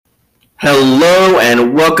Hello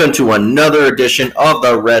and welcome to another edition of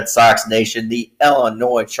the Red Sox Nation, the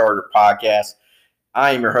Illinois Charter Podcast.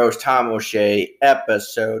 I am your host, Tom O'Shea,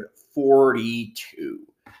 episode 42.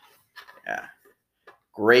 Yeah,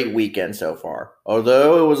 great weekend so far.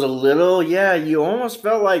 Although it was a little, you almost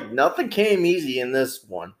felt like nothing came easy in this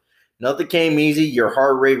one. Nothing came easy. Your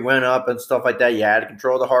heart rate went up and stuff like that. You had to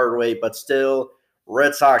control the heart rate, but still,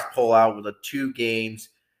 Red Sox pull out with 2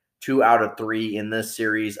 out of 3 in this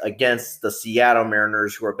series against the Seattle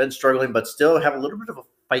Mariners, who have been struggling but still have a little bit of a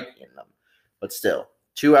fight in them. But still,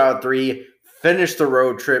 2 out of 3. Finish the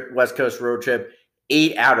road trip, West Coast road trip,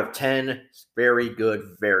 8 out of 10. Very good,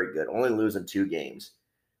 very good. Only losing 2 games.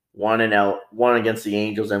 One against the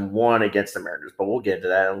Angels and 1 against the Mariners. But we'll get into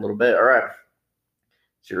that in a little bit. All right.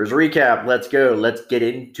 Series recap. Let's go. Let's get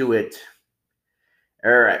into it.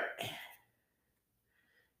 All right.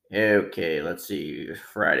 Okay, let's see.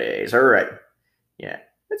 Fridays. All right. Yeah,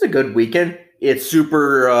 it's a good weekend. It's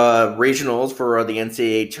super regionals for the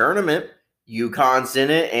NCAA tournament. UConn's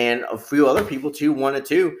in it, and a few other people too won it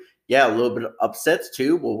too. Yeah, a little bit of upsets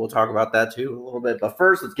too. We'll talk about that too a little bit. But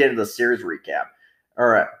first, let's get into the series recap. All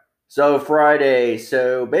right. So Friday.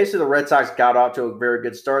 So basically, the Red Sox got off to a very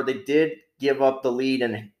good start. They did give up the lead,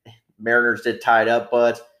 and Mariners did tie it up.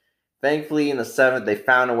 But thankfully, in the 7th, they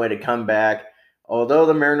found a way to come back. Although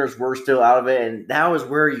the Mariners were still out of it, and that was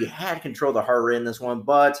where you had control of the heart rate in this one.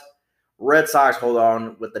 But Red Sox hold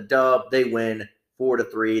on with the dub. They win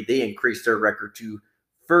 4-3. They increase their record to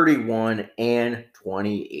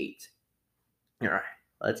 31-28. All right,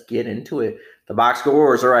 let's get into it. The box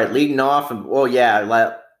scores. All right, leading off,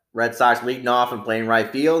 Red Sox leading off and playing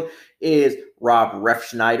right field is Rob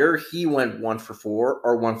Refschneider. He went 1 for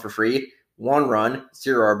 3, 1 run,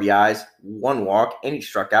 0 RBIs, 1 walk, and he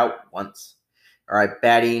struck out once. All right,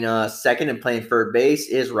 batting second and playing third base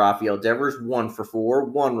is Rafael Devers, 1 for 4,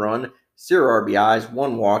 1 run, 0 RBIs,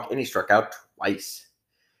 1 walk, and he struck out twice.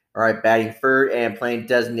 All right, batting third and playing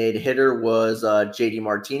designated hitter was JD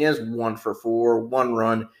Martinez, 1 for 4, 1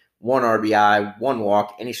 run, 1 RBI, 1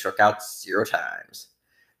 walk, and he struck out 0 times.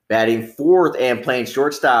 Batting fourth and playing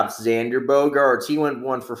shortstop, Xander Bogaerts, he went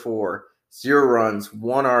 1 for 4, 0 runs,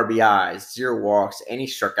 1 RBI, 0 walks, and he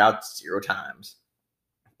struck out 0 times.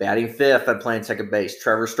 Batting fifth and playing second base,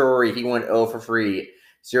 Trevor Story, he went 0 for 3,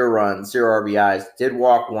 0 runs, 0 RBIs, did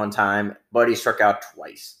walk 1 time, but he struck out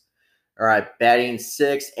twice. All right, batting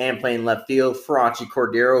sixth and playing left field, Franchi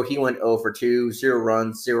Cordero, he went 0 for 2, 0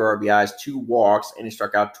 runs, 0 RBIs, 2 walks, and he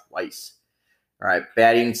struck out twice. All right,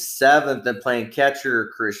 batting seventh and playing catcher,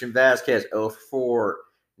 Christian Vasquez, 0 for 4,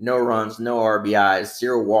 no runs, no RBIs,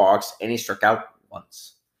 0 walks, and he struck out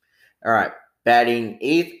once. All right. Batting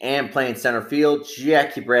eighth and playing center field,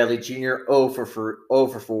 Jackie Bradley Jr., 0 for 4,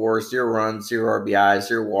 0 runs, 0 RBIs,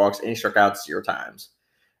 0 walks, and he struck out 0 times.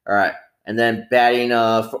 All right. And then batting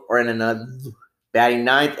ninth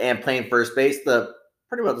and playing first base,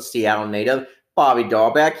 pretty much the Seattle native, Bobby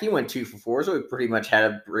Dahlbeck. He went 2 for 4, so he pretty much had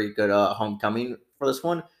a pretty good homecoming for this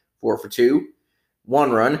one. 4 for 2,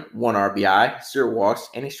 1 run, 1 RBI, 0 walks,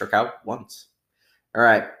 and he struck out once. All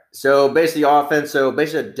right. So basically offense,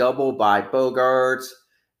 a double by Bogaerts.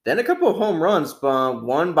 Then a couple of home runs,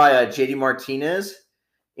 one by JD Martinez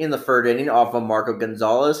in the third inning off of Marco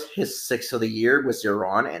Gonzalez, his 6th of the year with 0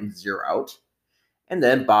 on and 0 out. And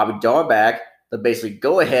then Bobby Dahlbeck, the basically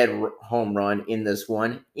go-ahead home run in this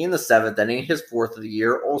one in the 7th inning, his 4th of the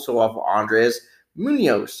year, also off of Andres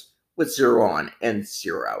Munoz with 0 on and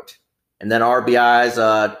 0 out. And then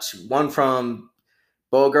RBIs, 1 from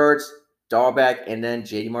Bogaerts, Dahlbeck, and then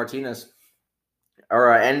JD Martinez. All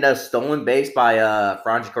right, and a stolen base by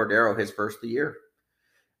Franchi Cordero, his 1st of the year.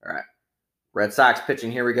 All right, Red Sox pitching,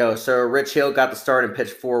 here we go. So Rich Hill got the start and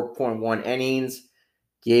pitched 4.1 innings,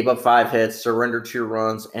 gave up 5 hits, surrendered 2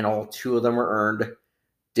 runs, and all 2 of them were earned.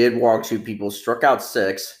 Did walk 2 people, struck out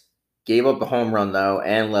 6, gave up a home run, though,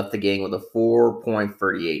 and left the game with a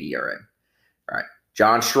 4.38 ERA. All right,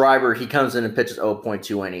 John Schreiber, he comes in and pitches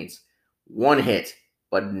 0.2 innings, 1 hit,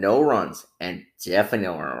 but no runs, and definitely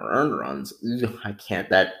no earned runs.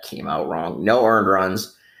 That came out wrong. No earned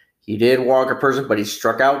runs. He did walk a person, but he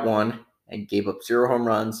struck out 1 and gave up 0 home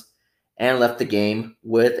runs and left the game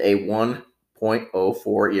with a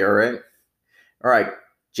 1.04 ERA. All right,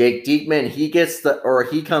 Jake Diekman, he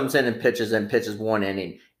comes in and pitches 1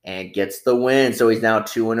 inning and gets the win. So he's now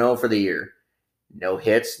 2-0 for the year. No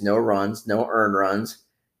hits, no runs, no earned runs.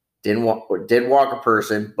 Did walk a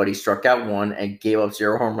person, but he struck out 1 and gave up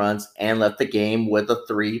 0 home runs and left the game with a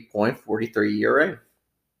 3.43 ERA.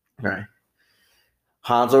 All right.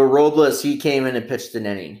 Hanzo Robles, he came in and pitched an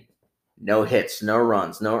inning. No hits, no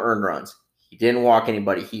runs, no earned runs. He didn't walk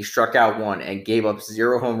anybody. He struck out 1 and gave up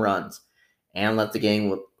 0 home runs and left the game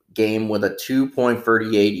with a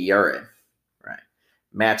 2.38 ERA. Right.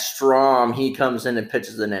 Matt Strom, he comes in and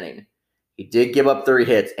pitches an inning. He did give up 3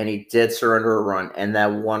 hits, and he did surrender a run, and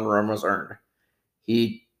that 1 run was earned.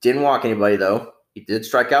 He didn't walk anybody, though. He did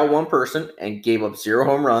strike out 1 person and gave up 0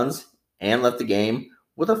 home runs and left the game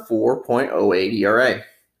with a 4.08 ERA.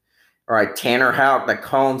 All right, Tanner Houck, the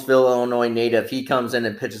Collinsville, Illinois native, he comes in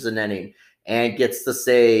and pitches an inning and gets the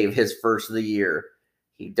save, his first of the year.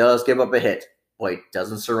 He does give up a hit, but he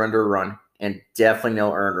doesn't surrender a run, and definitely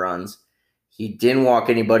no earned runs. He didn't walk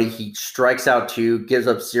anybody. He strikes out 2, gives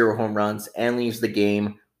up 0 home runs, and leaves the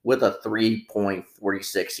game with a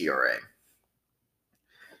 3.46 ERA.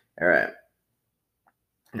 All right.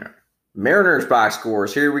 Mariners box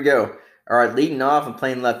scores. Here we go. All right, leading off and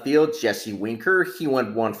playing left field, Jesse Winker. He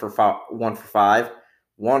went 1 for 5,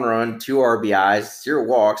 1 run, 2 RBIs, 0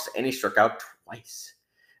 walks, and he struck out twice.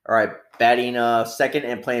 All right, batting second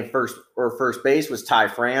and playing first base was Ty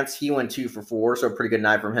France. He went 2 for 4, so a pretty good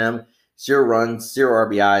night from him. 0 runs, 0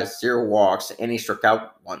 RBIs, 0 walks, and he struck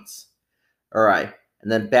out once. All right.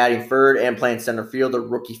 And then batting third and playing center field, the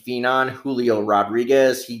rookie phenom, Julio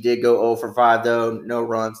Rodriguez. He did go 0 for 5, though. No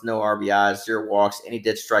runs, no RBIs, 0 walks, and he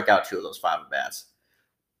did strike out 2 of those 5 at-bats.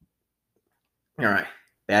 All right.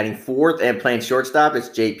 Batting fourth and playing shortstop is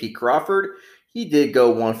J.P. Crawford. He did go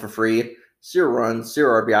 1 for 3, 0 runs,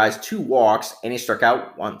 0 RBIs, 2 walks, and he struck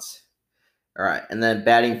out once. All right. And then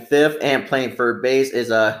batting fifth and playing third base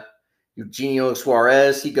is Eugenio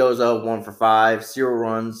Suarez. He goes 1 for 5, 0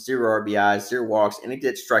 runs, 0 RBIs, 0 walks, and he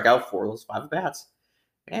did strike out 4 of those 5 at-bats.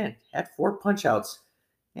 Man, had 4 punch-outs.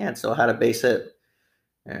 And still had a base hit.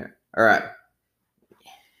 Yeah. All right.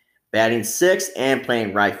 Batting sixth and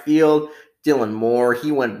playing right field, Dylan Moore.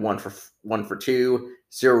 He went 1 for 2,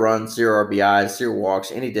 0 runs, 0 RBIs, 0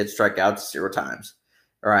 walks, and he did strike out 0 times.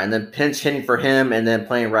 All right, and then pinch hitting for him and then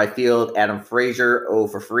playing right field, Adam Frazier, 0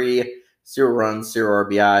 for 3. 0 runs, 0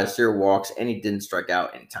 RBIs, 0 walks, and he didn't strike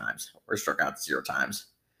out any times, or struck out 0 times.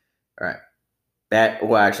 All right.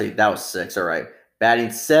 Actually, that was 6. All right.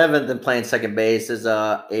 Batting seventh and playing second base is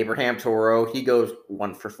Abraham Toro. He goes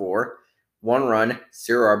 1 for 4. 1 run,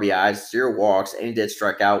 0 RBIs, 0 walks, and he did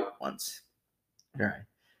strike out once. All right.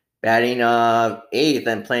 Batting eighth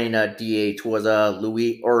and playing DH was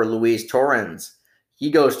Luis Torrens.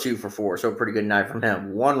 He goes 2 for 4, so a pretty good night from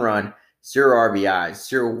him. 1 run, 0 RBIs,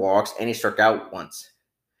 0 walks, and he struck out once.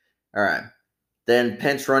 All right. Then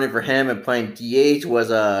pinch running for him and playing DH was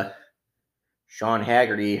Sean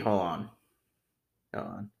Haggerty. Hold on.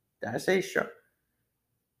 Did I say Sean?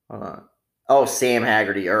 Hold on. Oh, Sam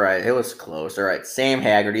Haggerty. All right. It was close. All right. Sam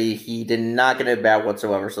Haggerty. He did not get a bat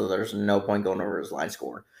whatsoever, so there's no point going over his line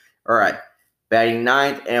score. All right. Batting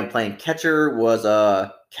ninth and playing catcher was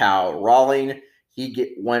Cal Rawling.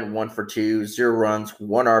 He went 1 for 2, 0 runs,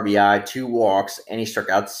 1 RBI, 2 walks, and he struck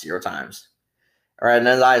out 0 times. All right, and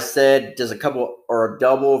as I said, there's a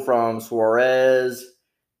double from Suarez,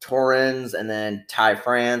 Torrens, and then Ty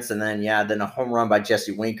France, and then a home run by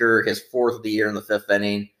Jesse Winker, his 4th of the year in the 5th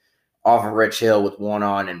inning, off of Rich Hill with 1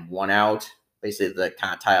 on and 1 out, basically to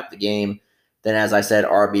kind of tie up the game. Then, as I said,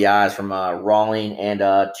 RBIs from Rawling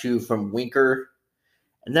and 2 from Winker,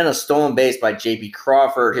 and then a stolen base by J.P.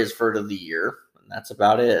 Crawford, his 3rd of the year. That's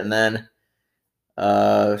about it. And then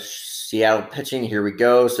Seattle pitching, here we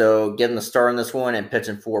go. So getting the start on this one and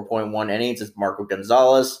pitching 4.1 innings is Marco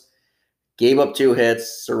Gonzalez. Gave up 2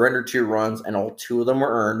 hits, surrendered 2 runs, and all 2 of them were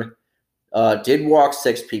earned. Did walk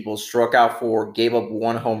 6 people, struck out 4, gave up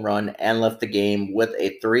 1 home run, and left the game with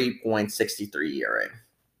a 3.63 ERA.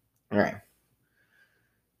 All right.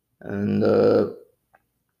 And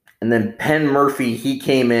then Penn Murphy, he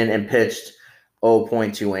came in and pitched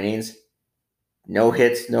 0.2 innings. No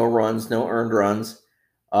hits, no runs, no earned runs.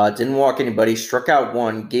 Didn't walk anybody, struck out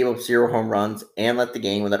 1, gave up 0 home runs, and left the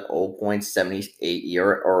game with an 0.78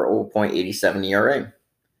 ERA or 0.87 ERA.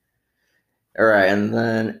 All right, and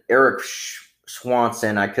then Eric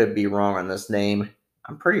Swanson, I could be wrong on this name.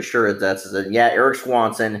 I'm pretty sure that's it. Yeah, Eric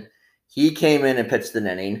Swanson. He came in and pitched an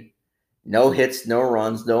inning. No hits, no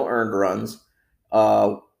runs, no earned runs.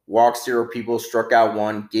 Walked 0 people, struck out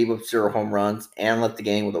 1, gave up 0 home runs, and left the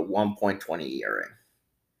game with a 1.20 ERA.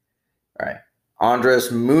 All right.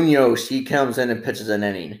 Andres Munoz, he comes in and pitches an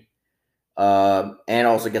inning. And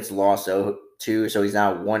also gets lost, too, so he's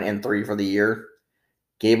now 1-3 for the year.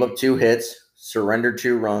 Gave up 2 hits, surrendered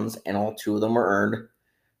 2 runs, and all 2 of them were earned.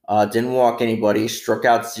 Didn't walk anybody, struck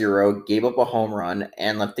out 0, gave up a home run,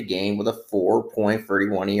 and left the game with a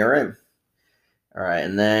 4.31 ERA. All right,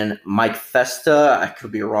 and then Mike Festa. I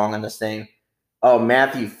could be wrong on this name. Oh,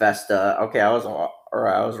 Matthew Festa. Okay, I was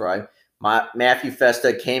right. Matthew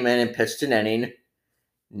Festa came in and pitched an inning.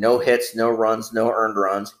 no hits, no runs, no earned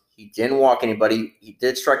runs. He didn't walk anybody. He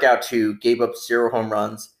did strike out 2, gave up 0 home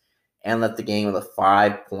runs, and left the game with a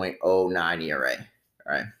 5.09 ERA.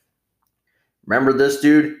 All right. Remember this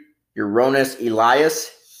dude, Euronymous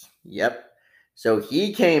Elias? Yep. So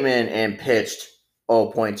he came in and pitched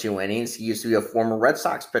 0.2 innings. He used to be a former Red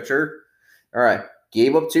Sox pitcher. All right.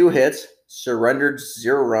 Gave up 2 hits, surrendered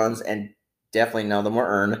 0 runs, and definitely none of them were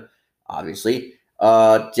earned, obviously.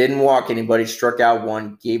 Didn't walk anybody, struck out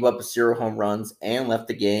 1, gave up 0 home runs, and left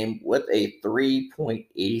the game with a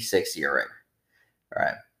 3.86 ERA. All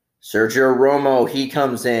right. Sergio Romo, he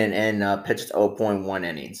comes in and pitches 0.1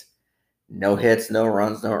 innings. No hits, no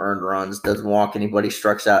runs, no earned runs, doesn't walk anybody,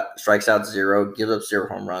 strikes out 0, gives up 0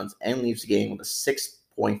 home runs, and leaves the game with a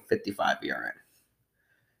 6.55 ERA.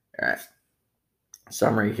 All right.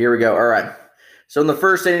 Summary, here we go. All right. So in the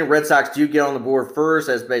first inning, Red Sox do get on the board first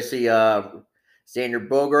as basically Xander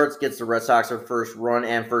Bogaerts gets the Red Sox their first run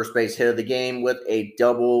and first base hit of the game with a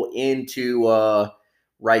double into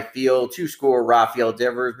right field to score Rafael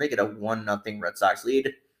Devers, make it a 1-0 Red Sox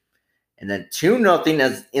lead. And then 2-0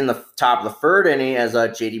 as in the top of the third inning as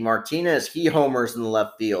JD Martinez, he homers in the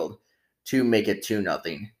left field to make it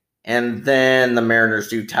 2-0. And then the Mariners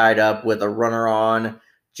do tied up with a runner on.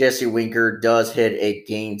 Jesse Winker does hit a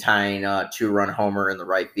game-tying 2-run homer in the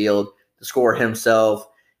right field to score himself.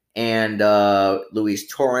 And Luis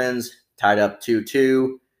Torrens tied up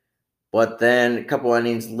 2-2. But then a couple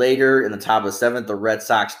innings later, in the top of the 7th, the Red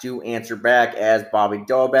Sox do answer back as Bobby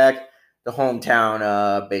Dahlbeck, the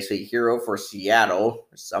hometown basically hero for Seattle,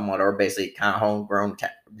 somewhat, or basically kind of homegrown,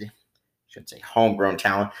 shouldn't say homegrown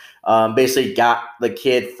talent, basically got the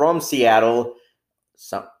kid from Seattle.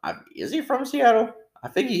 Is he from Seattle? I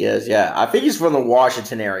think he is, yeah. I think he's from the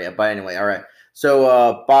Washington area, but anyway, all right.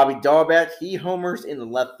 So Bobby Dahlbeck, he homers in the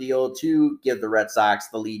left field to give the Red Sox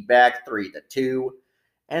the lead back 3-2.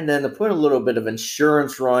 And then to put a little bit of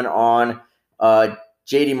insurance run on,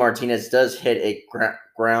 JD Martinez does hit a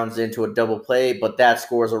grounds into a double play, but that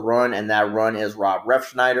scores a run, and that run is Rob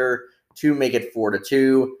Refschneider to make it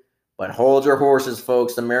 4-2. But hold your horses,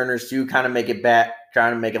 folks. The Mariners do kind of make it back,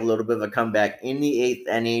 trying to make a little bit of a comeback in the 8th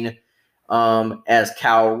inning. As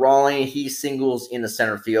Cal Raleigh, he singles in the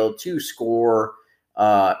center field to score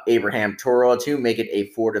Abraham Toro to make it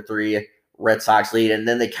a 4-3 Red Sox lead. And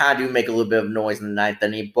then they kind of do make a little bit of noise in the 9th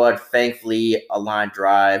inning, but thankfully a line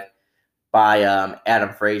drive by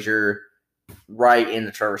Adam Frazier right in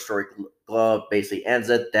the Trevor Story glove basically ends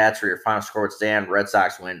it. That's where your final score would stand. Red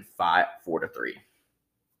Sox win 4-3. All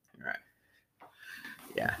right.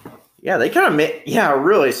 Yeah. Yeah, they kind of made,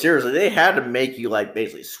 really, seriously, they had to make you, like,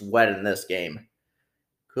 basically sweat in this game.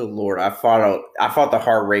 Good Lord, I thought the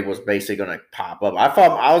heart rate was basically going to pop up. I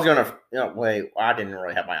thought I was going to, wait, I didn't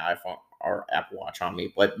really have my iPhone or Apple Watch on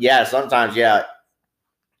me. But, yeah, sometimes, yeah.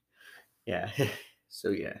 Yeah. So,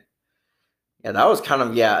 yeah. Yeah, that was kind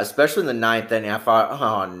of, especially in the 9th inning, I thought,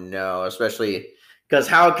 oh, no, especially because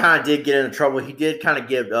Howard kind of did get into trouble. He did kind of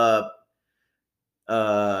give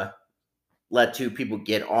let 2 people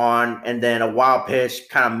get on, and then a wild pitch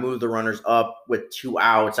kind of moved the runners up with 2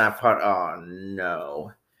 outs. I thought, oh,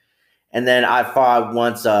 no. And then I thought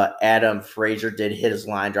once Adam Frazier did hit his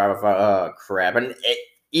line drive, I thought, oh, crap. And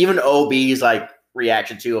even OB's, like,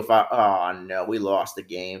 reaction, too, I thought, oh, no, we lost the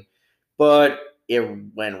game. But it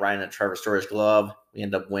went right into Trevor Story's glove. We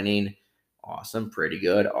ended up winning. Awesome. Pretty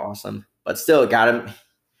good. Awesome. But still, got him.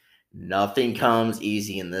 Nothing comes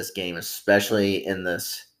easy in this game, especially in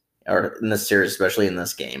this series, especially in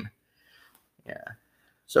this game. Yeah.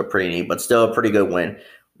 So pretty neat, but still a pretty good win.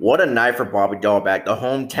 What a night for Bobby Dahlbeck, the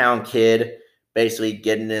hometown kid, basically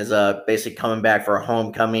getting his basically coming back for a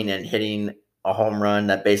homecoming and hitting a home run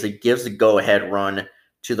that basically gives the go-ahead run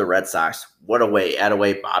to the Red Sox. What a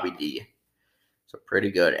way, Bobby D. So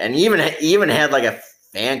pretty good. And even had like a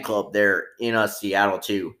fan club there in Seattle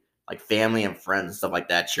too, like family and friends and stuff like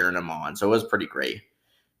that cheering him on. So it was pretty great.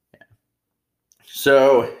 Yeah.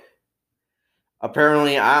 So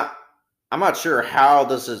apparently I'm not sure how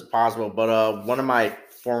this is possible, but one of my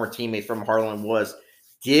former teammates from Harlan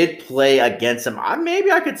did play against him.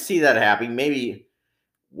 Maybe I could see that happening. Maybe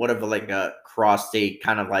whatever, like a cross-state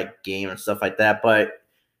kind of like game and stuff like that. But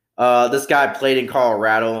this guy played in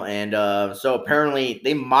Colorado, and so apparently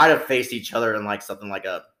they might have faced each other in like something like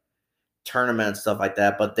a tournament and stuff like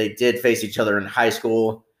that. But they did face each other in high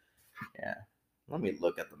school. Yeah, let me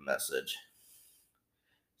look at the message.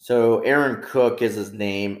 So Aaron Cook is his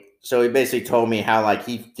name. So he basically told me how like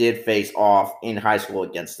he did face off in high school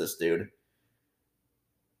against this dude.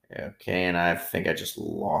 Okay, and I think I just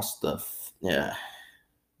lost the yeah.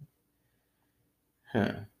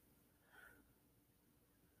 Huh.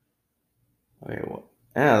 Okay, well,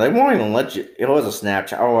 Yeah, they won't even let you. It was a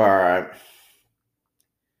Snapchat. Oh, all right.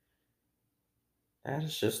 That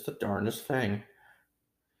is just the darndest thing.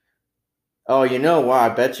 Oh, you know what? I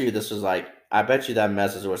bet you this was like. I bet you that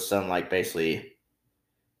message was something like basically.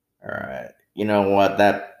 All right. You know what?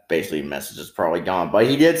 That basically message is probably gone. But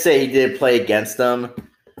he did say he did play against them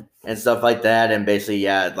and stuff like that, and basically,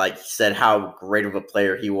 yeah, like he said how great of a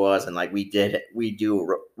player he was, and like we did a really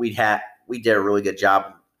good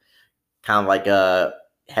job, kind of like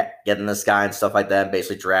getting this guy and stuff like that, and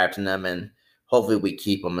basically drafting them, and hopefully we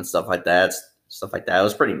keep him and stuff like that. Stuff like that. It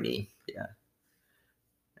was pretty neat. Yeah.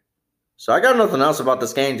 So I got nothing else about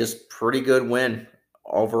this game. Just pretty good win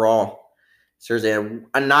overall. Seriously,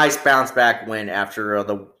 a nice bounce back win after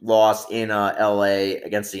the loss in LA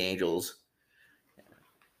against the Angels.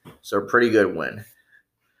 So a pretty good win.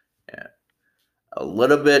 Yeah. A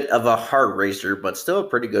little bit of a heart racer, but still a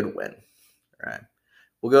pretty good win. All right.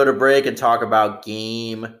 We'll go to break and talk about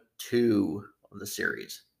game 2 of the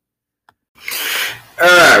series. All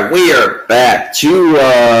right, we are back to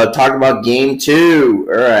talk about game 2.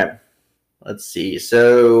 All right. Let's see.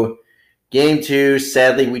 So game 2,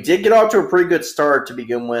 sadly, we did get off to a pretty good start to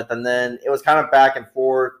begin with, and then it was kind of back and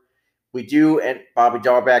forth. We do, and Bobby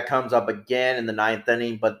Dawback comes up again in the 9th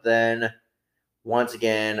inning, but then once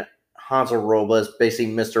again, Hansel Robles,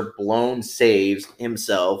 basically Mr. Blown saves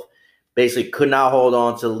himself, basically could not hold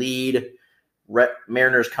on to lead.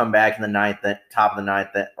 Mariners come back in the top of the ninth,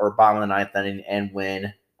 or bottom of the 9th inning and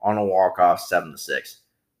win on a walk-off 7-6.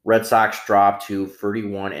 Red Sox drop to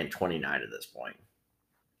 31-29 at this point.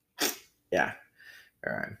 Yeah.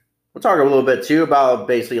 All right. We'll talk a little bit too about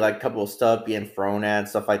basically like a couple of stuff being thrown at,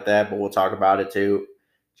 stuff like that, but we'll talk about it too.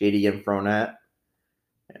 JD getting thrown at.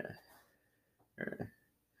 Yeah. All right.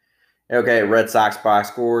 Okay, Red Sox box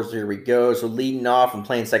scores. Here we go. So leading off and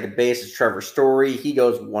playing second base is Trevor Story. He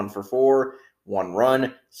goes 1 for 4, 1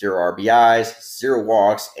 run, 0 RBIs, 0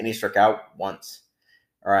 walks, and he struck out once.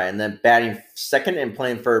 All right, and then batting second and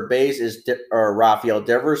playing third base is Rafael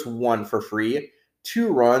Devers, 1 for 3,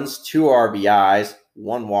 2 runs, 2 RBIs,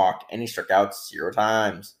 1 walk, and he struck out 0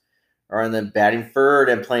 times. All right, and then batting third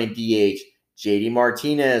and playing DH, JD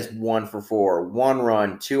Martinez, 1 for 4, 1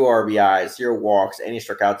 run, 2 RBIs, 0 walks, and he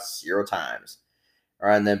struck out 0 times. All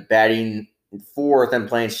right, and then batting fourth and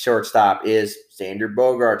playing shortstop is Xander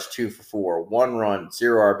Bogaerts, 2 for 4, 1 run,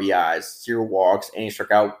 0 RBIs, 0 walks, and he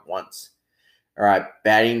struck out once. All right,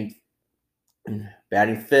 batting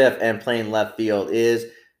fifth and playing left field is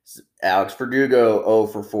Alex Verdugo, 0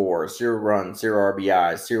 for 4, 0 runs, 0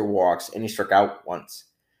 RBIs, 0 walks, and he struck out once.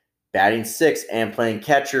 Batting sixth and playing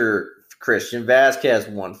catcher, Christian Vasquez,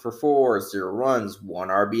 1 for 4, 0 runs, 1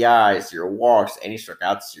 RBI, 0 walks, and he struck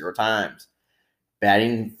out 0 times.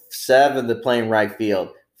 Batting seventh and playing right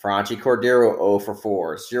field, Franchi Cordero, 0 for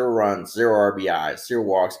 4, 0 runs, 0 RBIs, 0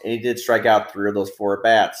 walks, and he did strike out 3 of those 4 at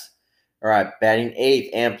bats. All right, batting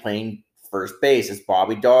eighth and playing first base is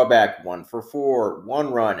Bobby Dawback, 1 for 4,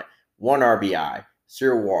 1 run, 1 RBI,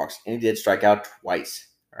 0 walks, and he did strike out twice.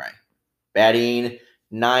 All right, batting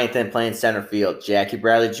ninth and playing center field, Jackie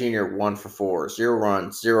Bradley Jr., 1 for 4, 0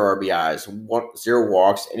 runs, 0 RBIs, 0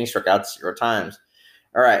 walks, and he struck out 0 times.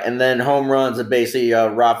 All right, and then home runs are basically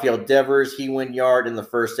Rafael Devers. He went yard in the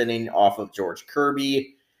first inning off of George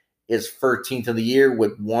Kirby. His 13th of the year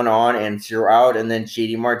with 1 on and 0 out. And then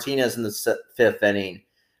JD Martinez in the fifth inning,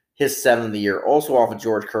 his 7th of the year, also off of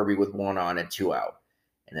George Kirby with 1 on and 2 out.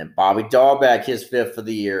 And then Bobby Dawback, his 5th of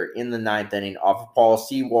the year in the 9th inning, off of Paul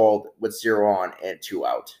Sewald with 0 on and 2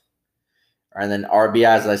 out. And then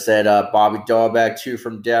RBIs, as I said, Bobby Dawback, 2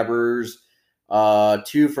 from Devers,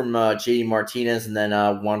 2 from JD Martinez, and then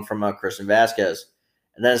 1 from Christian Vasquez.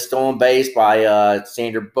 And then stolen base by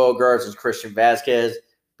Xander Bogaerts and Christian Vasquez.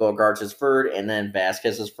 Bogaerts is third, and then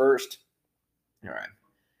Vasquez is first. All right.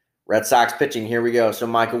 Red Sox pitching, here we go. So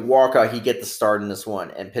Michael Walker, he gets the start in this one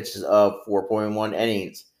and pitches of 4.1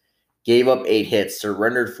 innings. Gave up 8 hits,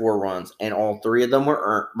 surrendered 4 runs, and all 3 of them were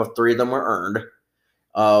earned. But 3 of them were earned.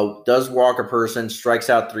 Does walk a person, strikes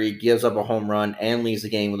out 3, gives up a home run, and leaves the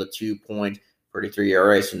game with a 2.33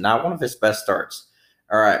 ERA. So not one of his best starts.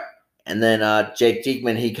 All right. And then Jake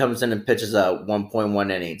Diekman, he comes in and pitches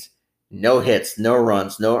 1.1 innings. No hits, no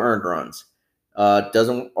runs, no earned runs.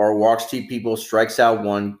 Doesn't or walks 2 people, strikes out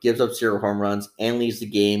 1, gives up 0 home runs, and leaves the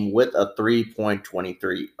game with a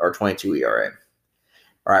 3.23 or 22 ERA.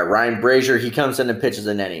 All right, Ryan Brazier, he comes in and pitches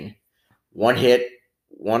an inning. 1 hit,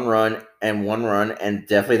 1 run, and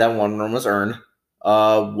definitely that 1 run was earned.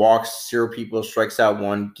 Walks 0 people, strikes out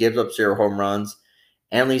 1, gives up 0 home runs,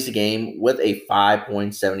 and leaves the game with a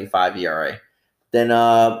 5.75 ERA. Then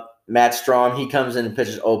Matt Strahm, he comes in and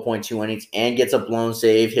pitches 0.2 innings and gets a blown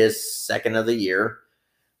save, his 2nd of the year.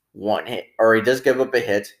 one hit, or he does give up a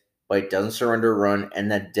hit, but he doesn't surrender a run,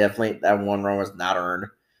 and then definitely that one run was not earned.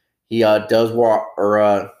 He does walk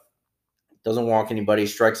or doesn't walk anybody,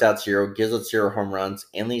 strikes out 0, gives up 0 home runs,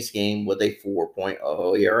 and leads game with a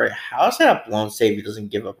 4.0 ERA. How's that a blown save? He doesn't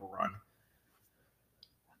give up a run.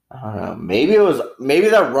 I don't know. Maybe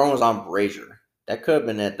that run was on Brazier. That could have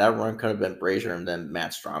been it. That run could have been Brazier, and then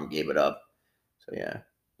Matt Strom gave it up. So yeah,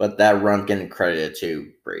 but that run getting credited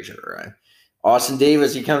to Brazier, right? Austin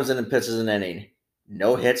Davis, he comes in and pitches an inning.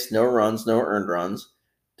 No hits, no runs, no earned runs.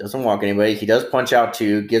 Doesn't walk anybody. He does punch out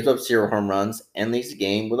 2, gives up 0 home runs, and leads the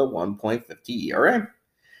game with a 1.50 ERA.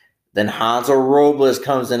 Then Hansel Robles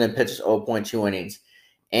comes in and pitches 0.2 innings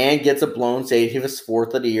and gets a blown save. He was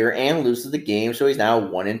 4th of the year and loses the game, so he's now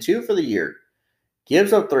 1-2 for the year.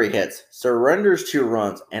 Gives up 3 hits, surrenders 2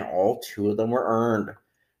 runs, and all 2 of them were earned.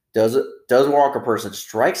 Does walk a person,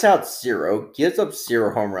 strikes out 0, gives up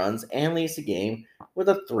 0 home runs, and leads the game with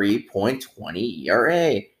a 3.20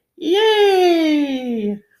 ERA.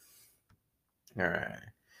 Yay! All right.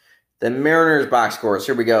 The Mariners box scores.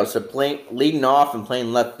 Here we go. So leading off and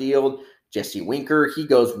playing left field, Jesse Winker. He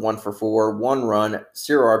goes 1 for 4, 1 run,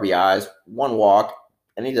 0 RBIs, 1 walk,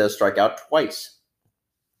 and he does strike out twice.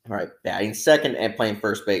 All right. Batting second and playing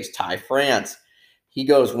first base, Ty France. He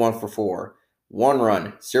goes 1 for 4, 1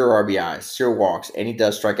 run, 0 RBIs, 0 walks, and he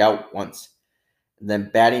does strike out once. And then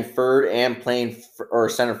batting third and playing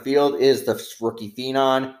center field is the rookie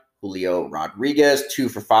phenom, Julio Rodriguez, 2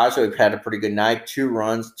 for 5, so he had a pretty good night. 2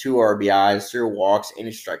 runs, 2 RBIs, 0 walks, and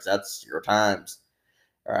he strikes out 0 times.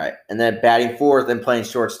 All right, and then batting fourth and playing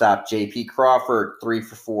shortstop, J.P. Crawford, 3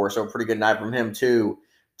 for 4, so a pretty good night from him too.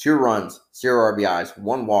 2 runs, 0 RBIs,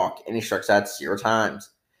 1 walk, and he strikes out 0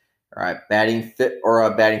 times. All right, batting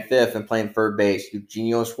fifth and playing third base,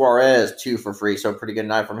 Eugenio Suarez, 2 for 3, so a pretty good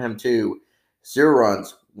night from him too. 0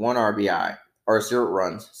 runs, 1 RBI. Or 0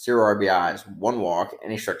 runs, 0 RBIs, 1 walk,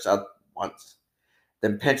 and he strikes out once.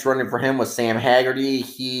 Then pinch running for him was Sam Haggerty.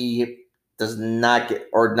 He does not get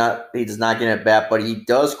at bat, but he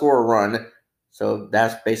does score a run. So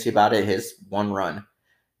that's basically about it. His 1 run,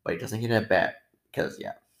 but he doesn't get at bat because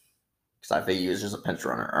I think he was just a pinch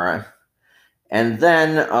runner. All right, and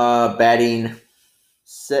then batting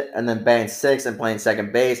sixth and playing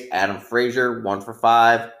second base, Adam Frazier, 1 for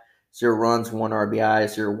 5. 0 runs, 1 RBI,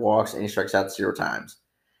 0 walks, and he strikes out 0 times.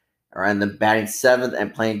 All right, and then batting seventh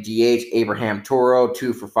and playing DH, Abraham Toro,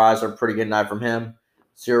 2 for 5, so a pretty good night from him.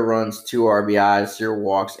 0 runs, 2 RBIs, 0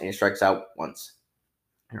 walks, and he strikes out once.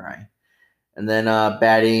 All right. And then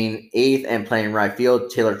batting eighth and playing right field,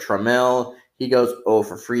 Taylor Trammell. He goes 0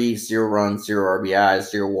 for 3, 0 runs, 0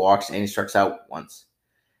 RBIs, 0 walks, and he strikes out once.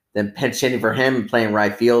 Then pinch hitting for him and playing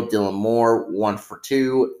right field, Dylan Moore, 1 for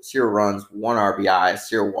 2, 0 runs, 1 RBI,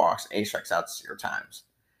 0 walks, and he strikes out 0 times.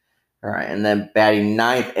 All right, and then batting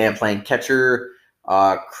ninth and playing catcher,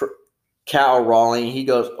 Cal Rawling. He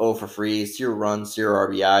goes 0 for 3, 0 runs, 0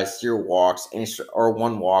 RBIs, 0 walks, or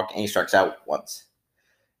 1 walk, and he strikes out once.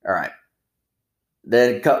 All right.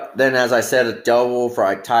 Then as I said, a double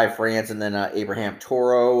for Ty France and then Abraham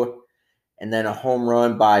Toro, and then a home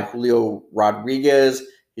run by Julio Rodriguez.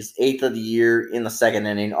 His 8th of the year in the second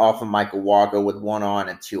inning off of Michael Wacha with 1 on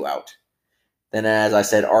and 2 out. Then, as I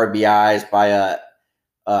said, RBIs by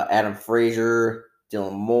Adam Frazier,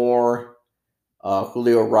 Dylan Moore,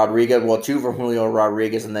 Julio Rodriguez. Well, 2 from Julio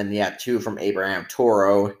Rodriguez, and then, 2 from Abraham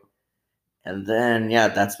Toro. And then,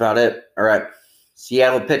 that's about it. All right,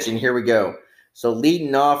 Seattle pitching. Here we go. So,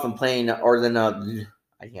 leading off and playing, I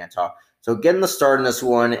can't talk. So, getting the start in this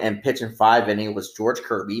one and pitching 5 innings was George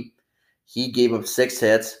Kirby. He gave up 6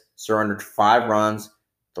 hits, surrendered 5 runs,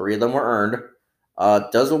 3 of them were earned.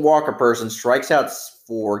 Doesn't walk a person, strikes out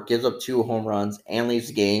 4, gives up 2 home runs, and leaves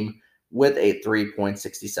the game with a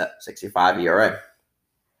 3.65 ERA.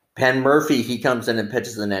 Penn Murphy, he comes in and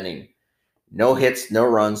pitches an inning. No hits, no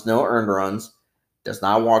runs, no earned runs. Does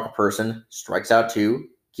not walk a person, strikes out 2,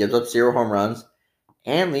 gives up 0 home runs,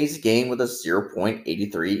 and leads the game with a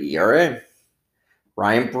 0.83 ERA.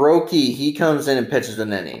 Ryan Brokey, he comes in and pitches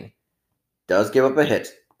an inning. Does give up a hit,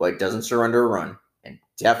 but doesn't surrender a run, and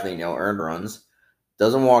definitely no earned runs.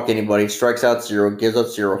 Doesn't walk anybody, strikes out 0, gives up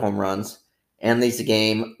 0 home runs, and leads the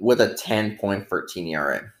game with a 10.13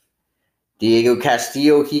 ERA. Diego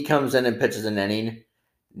Castillo, he comes in and pitches an inning.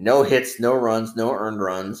 No hits, no runs, no earned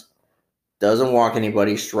runs. Doesn't walk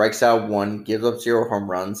anybody, strikes out 1, gives up 0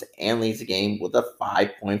 home runs, and leads the game with a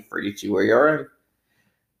 5.32 ERA.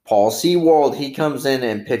 Paul Sewald, he comes in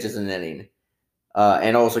and pitches an inning.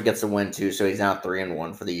 And also gets a win too, so he's now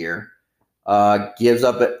 3-1 for the year. Gives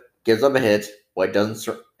up a hit, but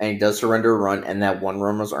he does surrender a run, and that 1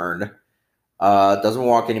 run was earned. Doesn't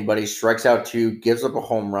walk anybody, strikes out 2, gives up a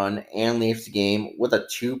home run, and leaves the game with a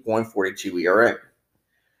 2.42 ERA.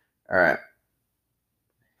 All right.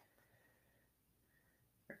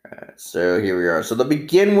 So here we are. So to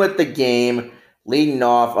begin with the game, leading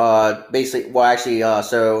off,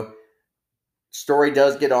 so Story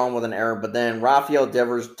does get on with an error, but then Rafael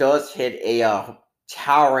Devers does hit a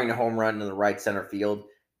towering home run in the right center field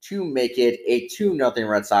to make it a 2-0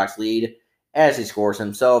 Red Sox lead as he scores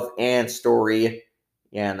himself and Story.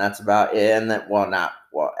 Yeah, and that's about it. And then,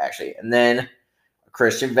 and then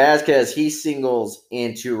Christian Vasquez, he singles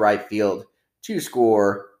into right field to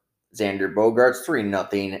score Xander Bogaerts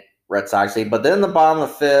 3-0 Red Sox lead. But then in the bottom of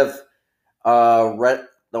the fifth, the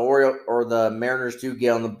Mariners do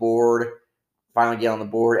get on the board. Finally get on the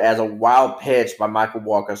board as a wild pitch by Michael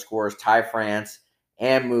Walker scores Ty France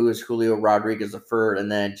and moves Julio Rodriguez the third, and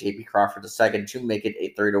then J.P. Crawford the second to make it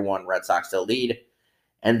a 3-1 Red Sox still lead.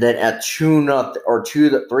 And then at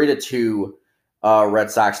 3-2, Red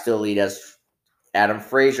Sox still lead as Adam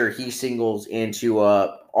Frazier, he singles into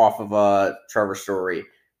off of Trevor Story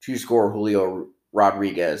to score Julio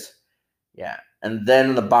Rodriguez. Yeah. And then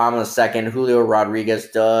in the bottom of the second, Julio Rodriguez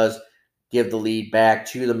does give the lead back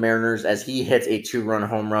to the Mariners as he hits a 2-run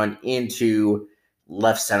home run into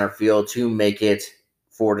left center field to make it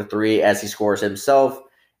 4-3 as he scores himself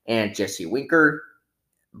and Jesse Winker.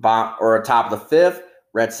 Top of the fifth,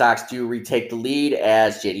 Red Sox do retake the lead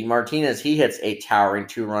as JD Martinez, he hits a towering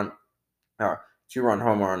 2-run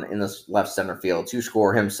home run in the left center field to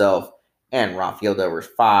score himself and Rafael Devers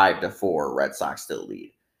 5-4. Red Sox still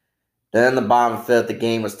lead. Then in the bottom fifth, the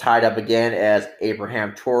game was tied up again as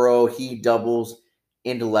Abraham Toro, he doubles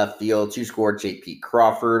into left field to score J.P.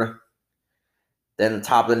 Crawford. Then the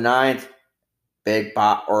top of the ninth,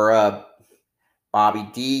 Bobby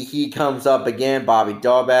D, he comes up again, Bobby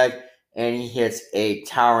Dahlbeck, and he hits a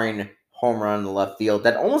towering home run in the left field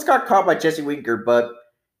that almost got caught by Jesse Winker, but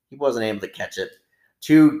he wasn't able to catch it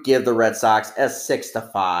to give the Red Sox a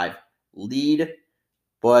 6-5 lead.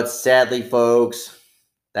 But sadly, folks,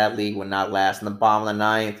 that lead would not last. In the bottom of the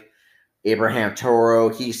ninth, Abraham Toro,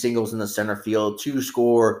 he singles in the center field to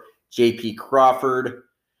score J.P. Crawford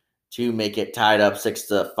to make it tied up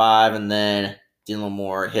 6-5. And then Dylan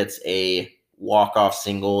Moore hits a walk-off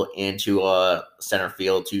single into center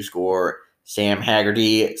field to score Sam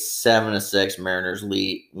Haggerty. 7-6, Mariners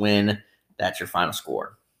win. That's your final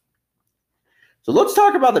score. So let's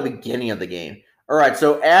talk about the beginning of the game. All right,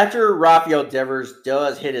 so after Rafael Devers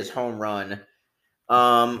does hit his home run,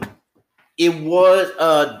 it was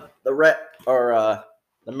the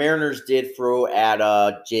Mariners did throw at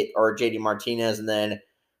JD Martinez, and then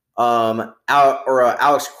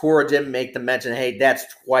Alex Cora didn't make the mention. Hey, that's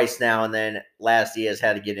twice now, and then Last Diaz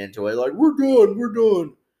had to get into it. Like, we're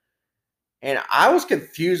done. And I was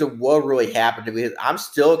confused of what really happened to me. I'm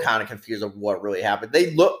still kind of confused of what really happened.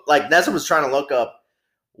 They look like Nessa was trying to look up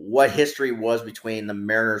what history was between the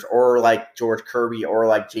Mariners or like George Kirby or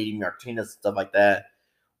like JD Martinez and stuff like that.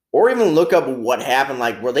 Or even look up what happened.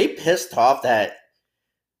 Like, were they pissed off that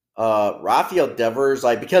Rafael Devers,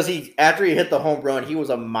 like, because after he hit the home run, he was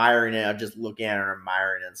admiring it, just looking at it and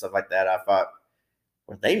admiring it and stuff like that. I thought,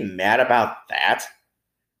 were they mad about that?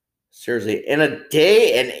 Seriously, in a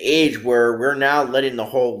day and age where we're now letting the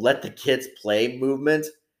whole let the kids play movement,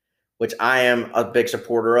 which I am a big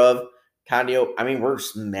supporter of, we're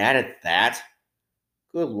just mad at that.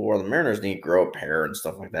 Good Lord, the Mariners need to grow a pair and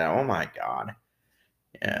stuff like that. Oh my God.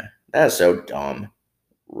 Yeah, that's so dumb.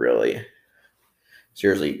 Really.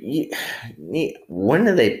 Seriously, when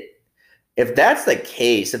do they? If that's the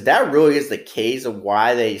case, if that really is the case of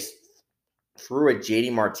why they threw at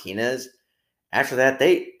JD Martinez, after that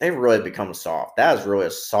they've really become soft. That is really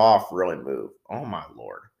a soft, really move. Oh my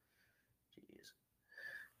Lord, jeez.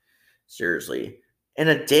 Seriously, in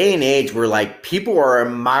a day and age where like people are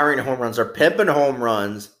admiring home runs, are pimping home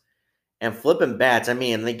runs, and flipping bats. I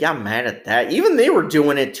mean, they got mad at that. Even they were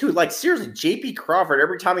doing it too. Like seriously, J.P. Crawford,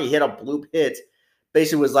 every time he hit a bloop hit,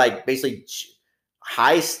 basically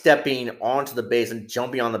high stepping onto the base and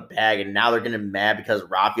jumping on the bag, and now they're getting mad because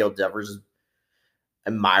Rafael Devers is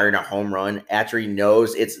admiring a home run after he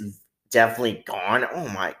knows it's definitely gone. Oh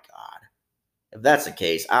my God. If that's the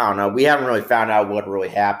case, I don't know. We haven't really found out what really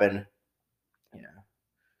happened. Yeah.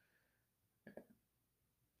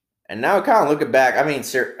 And now kind of looking back, I mean,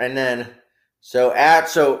 and then so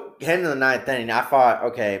heading to the ninth inning, I thought,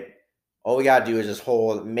 okay, all we gotta do is just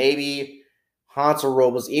hold. Maybe Hansel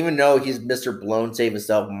Robles, even though he's Mr. Blown Save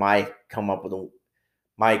himself, might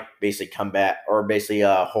basically come back or basically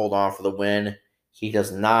hold on for the win. He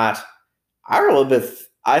does not.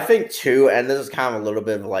 I think too, and this is kind of a little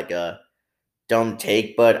bit of like a dumb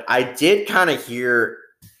take, but I did kind of hear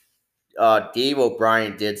Dave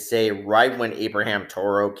O'Brien did say right when Abraham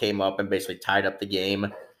Toro came up and basically tied up the game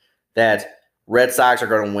that Red Sox are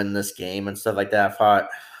going to win this game and stuff like that. I thought,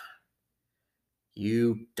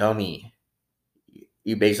 you dummy.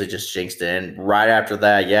 You basically just jinxed it. And right after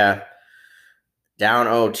that, yeah, down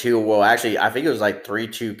 0-2. Well, actually, I think it was like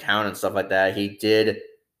 3-2 count and stuff like that. He did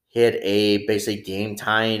hit a basically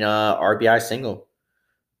game-tying RBI single.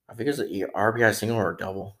 I think it was an RBI single or a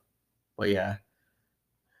double. But yeah.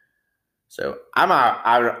 So I'm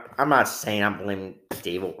not saying I'm blaming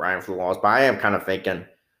Dave O'Brien for the loss, but I am kind of thinking,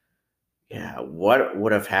 yeah, what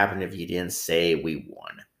would have happened if you didn't say we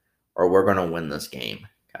won or we're going to win this game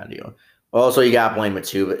kind of deal. Also, you got to blame it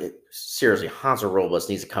too, but seriously, Hanser Robles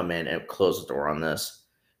needs to come in and close the door on this.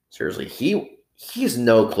 Seriously, he's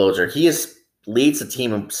no closer. Leads the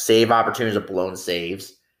team in save opportunities of blown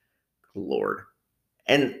saves. Lord.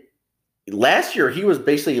 And last year, he was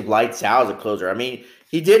basically lights out as a closer. I mean,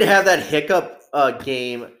 he did have that hiccup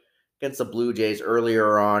game against the Blue Jays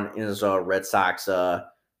earlier on in his Red Sox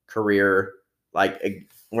career, like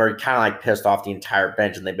where he kind of like pissed off the entire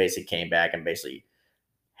bench, and they basically came back and basically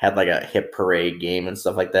had like a hit parade game and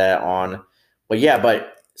stuff like that on. But yeah,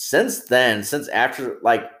 but since then, after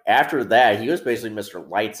that, he was basically Mr.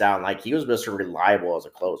 Lights Out, and like he was Mr. Reliable as a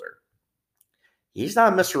closer. He's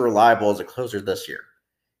not Mr. Reliable as a closer this year.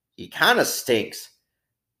 He kind of stinks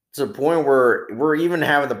to the point where we're even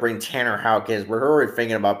having to bring Tanner Houck. We're already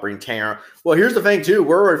thinking about bringing Tanner. Well, here's the thing, too.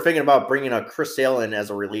 We're already thinking about bringing a Chris Sale in as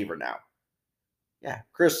a reliever now. Yeah,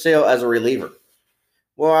 Chris Sale as a reliever.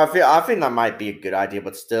 Well, I think that might be a good idea,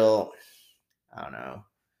 but still, I don't know.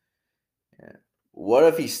 Yeah. What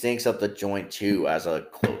if he stinks up the joint, too, as a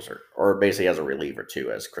closer? Or basically as a reliever,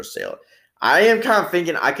 too, as Chris Sale? I am kind of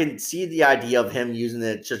thinking I can see the idea of him using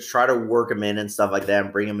it to try to work him in and stuff like that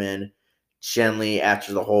and bring him in gently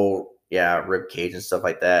after the whole, rib cage and stuff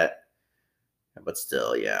like that. But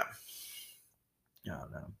still, yeah. I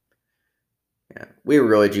don't know. Yeah, we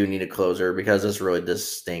really do need a closer because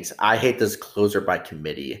this stinks. I hate this closer by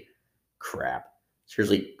committee crap.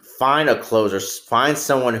 Seriously, find a closer. Find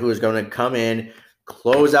someone who is going to come in,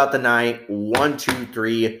 close out the night, 1, 2,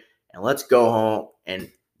 3, and let's go home and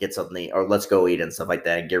get something, or let's go eat and stuff like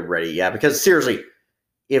that and get ready. Yeah, because seriously,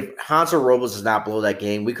 if Hanser Robles does not blow that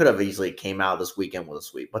game, we could have easily came out this weekend with a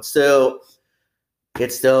sweep. But still,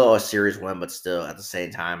 it's still a series win. But still, at the same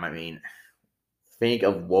time, I mean, think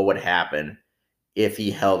of what would happen if he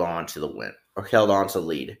held on to the win or held on to the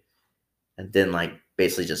lead and then like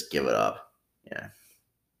basically just give it up. Yeah.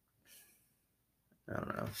 I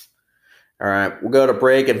don't know. All right, we'll go to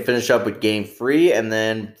break and finish up with Game 3, and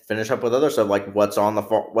then finish up with other stuff like what's up on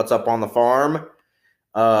the farm,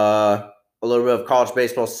 a little bit of college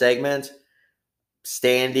baseball segment,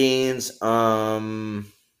 standings,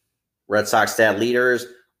 Red Sox stat leaders,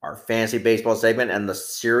 our fantasy baseball segment, and the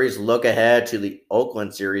series look ahead to the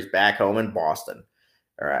Oakland series back home in Boston.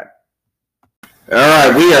 All right,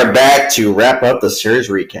 we are back to wrap up the series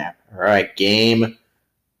recap. All right, Game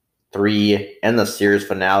 3 and the series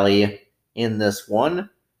finale in this one.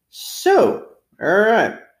 So, all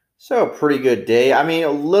right. So, pretty good day. I mean, a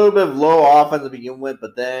little bit of low offense to begin with,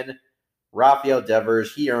 but then Rafael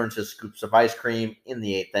Devers, he earns his scoops of ice cream in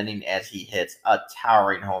the 8th inning as he hits a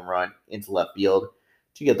towering home run into left field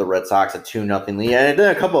to give the Red Sox a 2-0 lead. And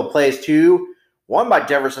then a couple of plays, too. One by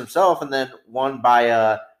Devers himself, and then one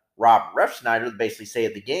by Rob Refsnyder, basically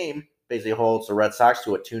saved the game. Basically holds the Red Sox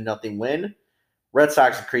to a 2-0 win. Red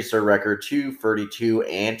Sox increased their record to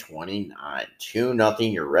 32-29.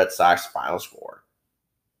 2-0 your Red Sox final score.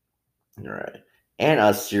 All right. And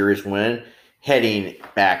a series win heading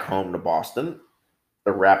back home to Boston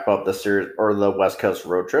to wrap up the series or the West Coast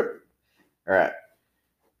road trip. All right.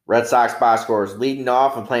 Red Sox box scores leading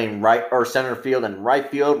off and playing right or center field and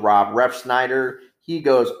right field. Rob Refsnyder, he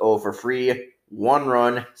goes 0 for 3, 1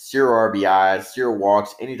 run, 0 RBIs, 0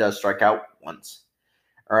 walks, and he does strike out once.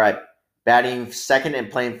 All right. Batting second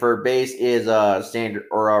and playing third base is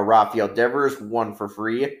Rafael Devers, 1 for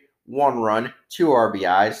 3, 1 run, 2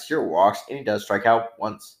 RBIs, 0 walks, and he does strike out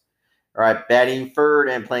once. All right, batting third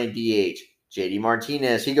and playing DH, JD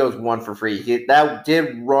Martinez, he goes 1 for 3. That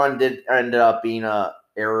did end up being a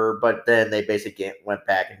error, but then they basically went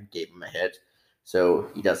back and gave him a hit.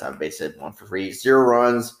 So he does have a base hit, 1 for 3, 0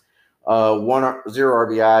 runs, 0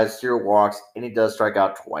 RBIs, 0 walks, and he does strike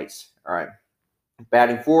out twice. All right.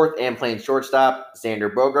 Batting fourth and playing shortstop,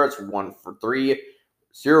 Xander Bogaerts, 1 for 3,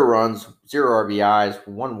 0 runs, 0 RBIs,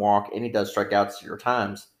 1 walk, and he does strike out 0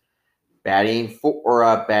 times. Batting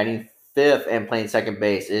fifth and playing second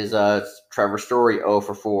base is Trevor Story, 0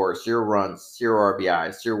 for 4, 0 runs, 0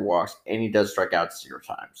 RBIs, 0 walks, and he does strike out 0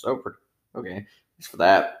 times. So, okay, thanks for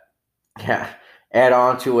that. Yeah. Add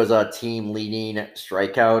on to his team leading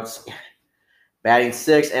strikeouts. Batting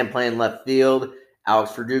sixth and playing left field,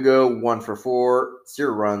 Alex Verdugo, 1 for 4,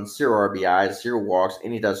 0 runs, 0 RBIs, 0 walks,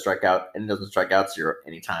 and he does strike out, and doesn't strike out 0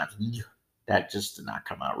 anytime. That just did not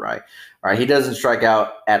come out right. All right, he doesn't strike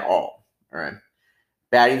out at all. All right.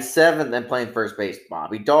 Batting seventh and playing first base,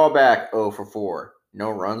 Bobby Dahlbeck, 0 for 4. No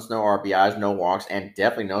runs, no RBIs, no walks, and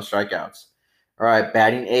definitely no strikeouts. All right,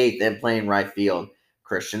 batting eighth and playing right field,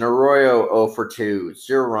 Christian Arroyo, 0 for 2.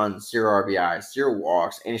 0 runs, 0 RBIs, 0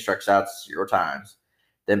 walks, and he strikes out 0 times.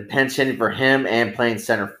 Then pinch hitting for him and playing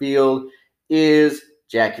center field is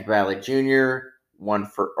Jackie Bradley Jr.,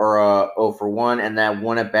 0 for 1, and that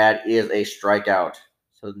one at bat is a strikeout.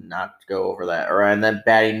 So not to go over that. All right, and then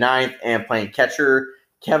batting ninth and playing catcher,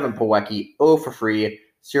 Kevin Plawecki, 0 for 3,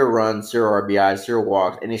 0 runs, 0 RBIs, 0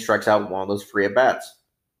 walks, and he strikes out one of those free at-bats.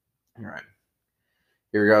 All right.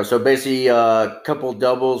 Here we go. So basically a couple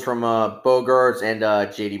doubles from Bogarts and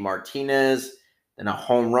JD Martinez. Then a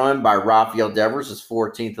home run by Rafael Devers, his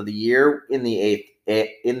 14th of the year in the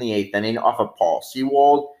eighth inning off of Paul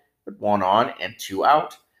Sewald with 1 on and 2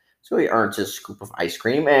 out. So he earns his scoop of ice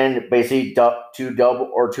cream and basically 2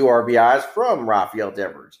 RBIs from Rafael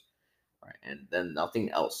Devers. All right, and then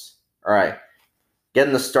nothing else. All right.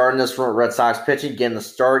 Getting the start in this one, Red Sox pitching, getting the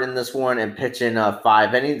start in this one and pitching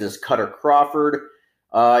 5 innings is Cutter Crawford.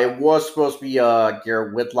 It was supposed to be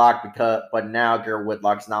Garrett Whitlock, but now Garrett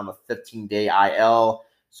Whitlock's now on the 15-day IL,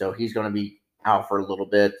 so he's going to be out for a little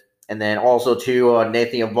bit. And then also too,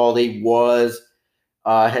 Nathan Eovaldi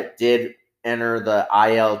did enter the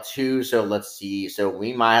IL too. So let's see. So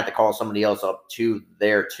we might have to call somebody else up to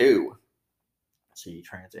there too. Let's see,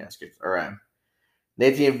 transactions. All right.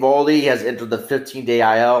 Nathan Eovaldi has entered the 15-day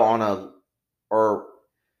IL on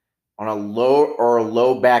a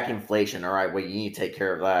low back inflation. All right, well, you need to take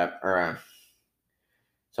care of that. All right.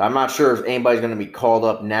 So I'm not sure if anybody's going to be called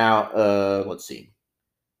up now. Let's see.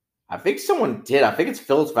 I think someone did. I think it's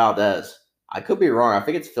Phillips Valdez. I could be wrong. I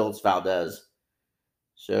think it's Phillips Valdez.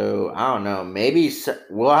 So I don't know. Maybe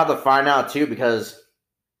we'll have to find out too because,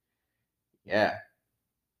 yeah.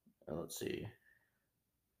 Let's see.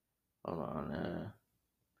 Hold on.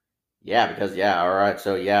 Yeah, because all right.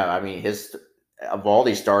 So I mean his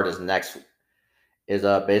Eovaldi start is next. Is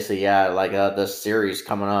basically the series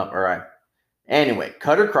coming up. All right. Anyway,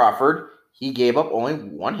 Cutter Crawford, he gave up only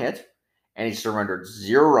 1 hit, and he surrendered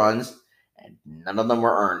 0 runs, and none of them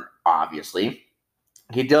were earned. Obviously,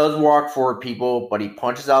 he does walk 4 people, but he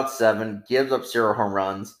punches out 7, gives up 0 home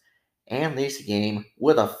runs, and leads the game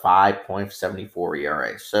with a 5.74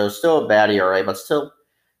 ERA. So still a bad ERA, but still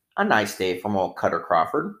a nice day from old Cutter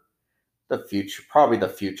Crawford. Probably the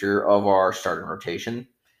future of our starting rotation.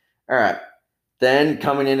 All right. Then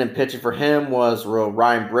coming in and pitching for him was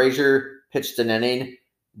Ryan Brazier, pitched an inning,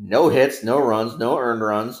 no hits, no runs, no earned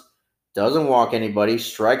runs, doesn't walk anybody,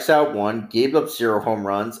 strikes out 1, gave up 0 home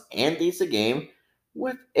runs, and leads the game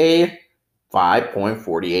with a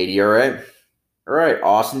 5.48 ERA. All right,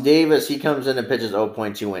 Austin Davis, he comes in and pitches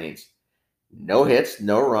 0.2 innings. No hits,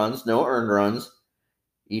 no runs, no earned runs.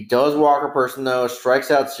 He does walk a person, though, strikes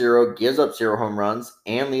out 0, gives up 0 home runs,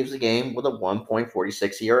 and leaves the game with a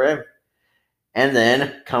 1.46 ERA. And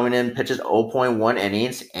then coming in, pitches 0.1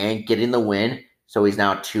 innings and getting the win. So he's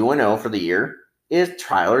now 2-0 for the year, is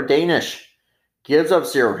Tyler Danish. Gives up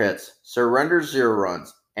 0 hits, surrenders 0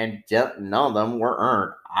 runs, and none of them were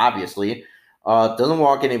earned, obviously. Doesn't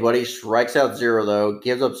walk anybody, strikes out 0, though,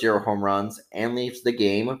 gives up 0 home runs, and leaves the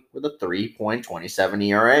game with a 3.27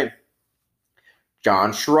 ERA.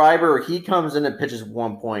 John Schreiber, he comes in and pitches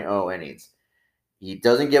 1.0 innings. He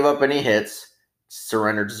doesn't give up any hits,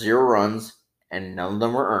 surrendered 0 runs, and none of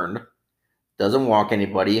them were earned. Doesn't walk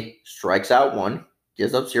anybody, strikes out 1,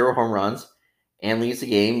 gives up 0 home runs, and leads the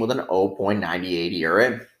game with an 0.98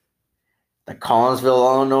 ERA. The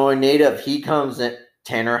Collinsville, Illinois native,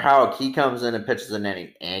 Tanner Houck, he comes in and pitches an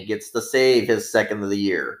inning and gets the save, his 2nd of the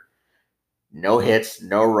year. No hits,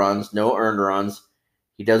 no runs, no earned runs.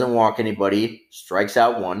 He doesn't walk anybody, strikes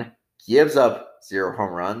out 1, gives up 0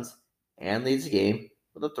 home runs, and leads the game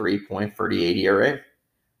with a 3.38 ERA.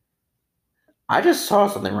 I just saw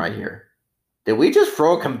something right here. Did we just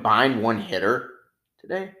throw a combined 1 hitter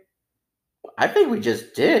today? I think we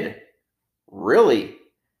just did. Really?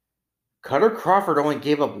 Cutter Crawford only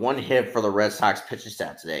gave up 1 hit for the Red Sox pitching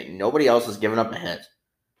staff today. Nobody else has given up a hit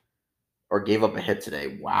or gave up a hit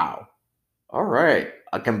today. Wow. All right.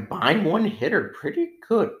 A combined 1 hitter. Pretty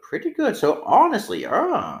good. Pretty good. So honestly,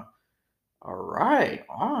 all right.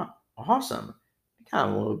 Awesome.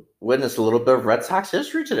 Kind of witnessed a little bit of Red Sox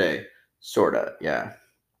history today. Sorta, yeah.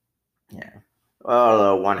 Yeah.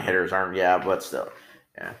 Well, the one hitters aren't, yeah, but still.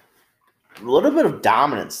 Yeah. A little bit of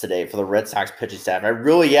dominance today for the Red Sox pitching staff. I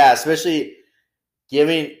really, yeah, especially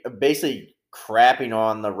basically crapping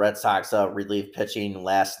on the Red Sox relief pitching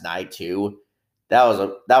last night too. That was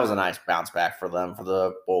a nice bounce back for them for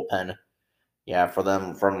the bullpen. Yeah, for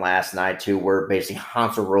them from last night too, where basically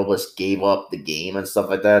Hansel Robles gave up the game and stuff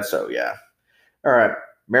like that. So yeah. All right,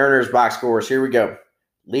 Mariners box scores. Here we go.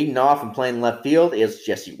 Leading off and playing left field is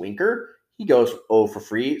Jesse Winker. He goes 0 for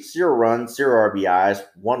free, 0 runs, 0 RBIs,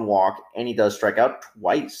 1 walk, and he does strike out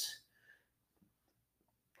twice.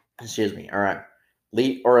 Excuse me. All right.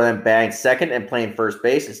 Lead or then batting second and playing first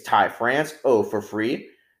base is Ty France, 0 for free,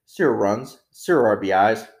 0 runs, 0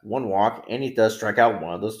 RBIs, 1 walk, and he does strike out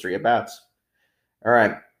one of those 3 at bats. All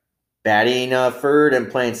right. Batting third and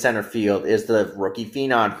playing center field is the rookie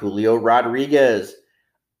phenom Julio Rodriguez,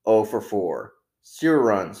 0 for 4, 0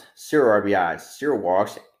 runs, 0 RBIs, 0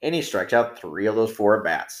 walks, and he strikes out 3 of those 4 at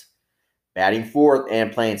bats. Batting fourth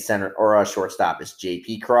and playing center or shortstop is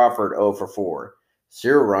J.P. Crawford, 0 for 4,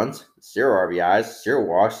 0 runs, 0 RBIs, 0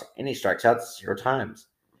 walks, and he strikes out 0 times.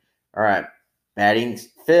 All right. Batting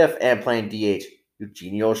fifth and playing DH,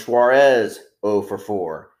 Eugenio Suarez, 0 for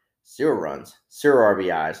 4, 0 runs, 0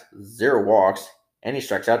 RBIs, 0 walks, and he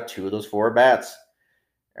strikes out 2 of those 4 bats.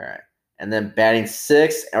 All right. And then batting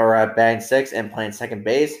sixth and playing second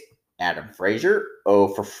base, Adam Frazier,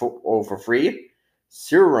 0 for free,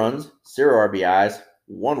 0 runs, 0 RBIs,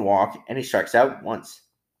 1 walk, and he strikes out once.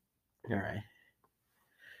 All right.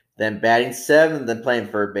 Then batting seventh and playing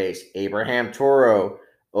third base, Abraham Toro,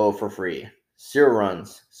 0 for free, 0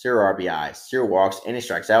 runs, 0 RBIs, 0 walks, and he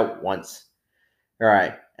strikes out once. All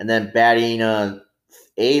right. And then batting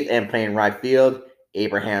eighth and playing right field,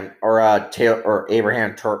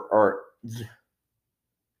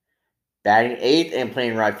 batting eighth and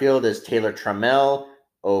playing right field is Taylor Trammell,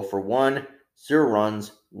 0 for 1, 0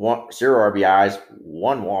 runs, 0 RBIs,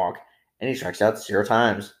 1 walk, and he strikes out 0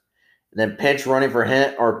 times. And then pinch hitting for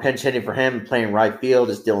him playing right field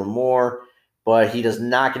is Dylan Moore, but he does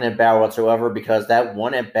not get an at bat whatsoever because that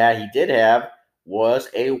one at bat he did have was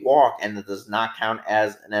a walk, and that does not count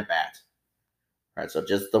as an at bat. All right, so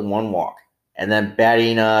just the 1 walk. And then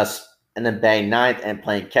batting ninth and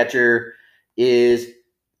playing catcher is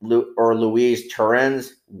Luis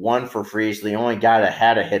Torrens, 1 for free. So the only guy that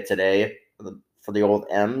had a hit today for the old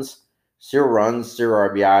M's. 0 runs, 0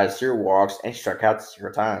 RBIs, 0 walks, and he struck out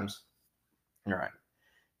 0 times. All right.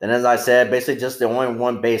 Then, as I said, basically just the only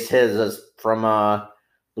 1 base hit is from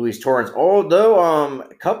Luis Torrens. Although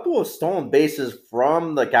a couple of stolen bases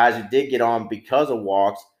from the guys who did get on because of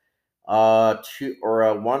walks.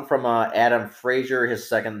 One from Adam Frazier, his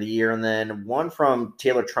second of the year, and then 1 from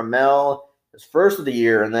Taylor Trammell, his first of the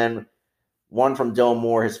year, and then 1 from Dylan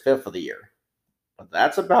Moore, his 5th of the year. But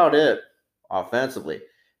that's about it offensively.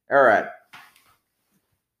 All right.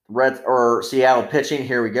 Seattle pitching,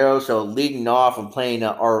 here we go. So leading off and playing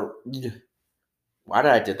why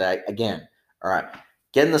did I do that again? All right.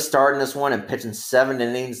 Getting the start in this one and pitching 7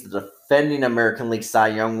 innings, the defending American League Cy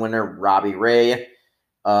Young winner, Robbie Ray.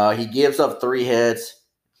 He gives up 3 hits.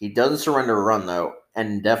 He doesn't surrender a run, though,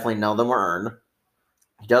 and definitely none of them were earned.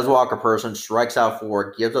 He does walk a person, strikes out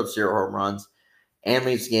 4, gives up 0 home runs, and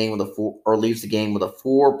leaves the game with a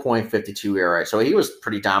 4.52 ERA. So he was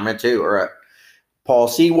pretty dominant too. All right. Paul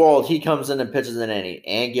Sewald, he comes in and pitches an inning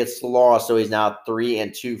and gets the loss, so he's now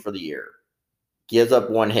 3-2 for the year. Gives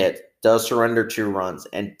up 1 hit, does surrender 2 runs,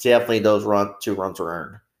 and definitely those 2 runs were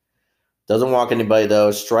earned. Doesn't walk anybody,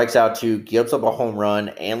 though. Strikes out 2, gives up a home run,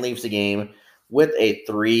 and leaves the game with a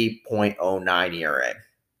 3.09 ERA.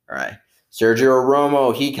 All right. Sergio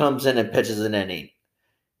Romo, he comes in and pitches an inning.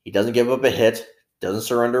 He doesn't give up a hit, doesn't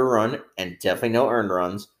surrender a run, and definitely no earned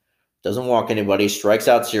runs. Doesn't walk anybody, strikes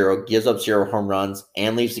out 0, gives up 0 home runs,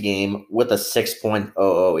 and leaves the game with a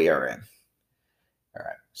 6.00 ERA. All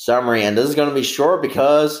right. Summary, and this is going to be short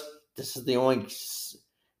because this is the only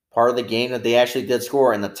part of the game that they actually did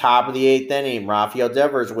score. In the top of the 8th inning, Rafael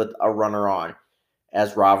Devers with a runner on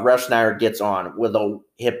as Rob Refsnyder gets on with a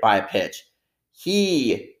hit by a pitch.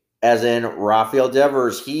 He, as in Rafael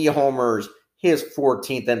Devers, he homers his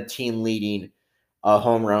 14th and team leading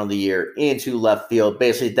home run of the year into left field.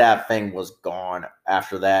 Basically, that thing was gone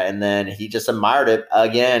after that, and then he just admired it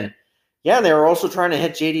again. Yeah, they were also trying to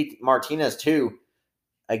hit JD Martinez too.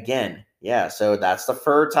 Again, yeah, so that's the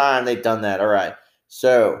 3rd time they've done that. All right,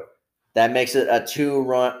 so that makes it a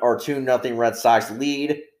 2-0 Red Sox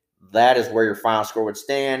lead. That is where your final score would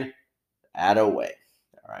stand at away.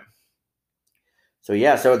 All right. So,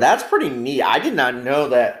 yeah, so that's pretty neat. I did not know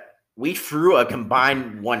that we threw a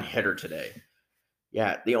combined one hitter today.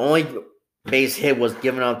 Yeah, the only base hit was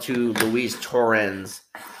given up to Luis Torrens,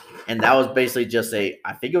 and that was basically just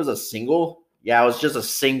I think it was a single. Yeah, it was just a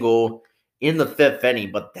single in the 5th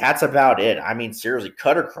inning, but that's about it. I mean, seriously,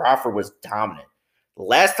 Cutter Crawford was dominant. The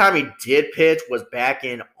last time he did pitch was back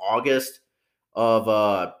in August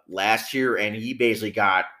of last year, and he basically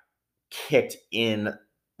got kicked in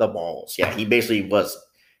the balls. Yeah, he basically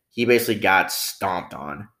got stomped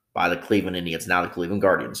on by the Cleveland Indians, now the Cleveland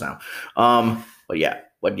Guardians now.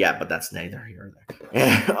 But that's neither here nor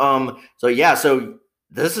there. So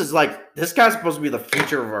this guy's supposed to be the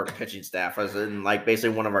future of our pitching staff, as in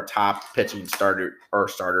basically one of our top pitching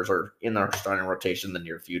starters or in our starting rotation in the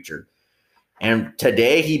near future. And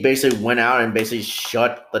today he basically went out and basically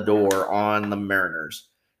shut the door on the Mariners.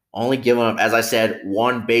 Only giving up, as I said,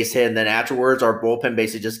 one base hit, and then afterwards our bullpen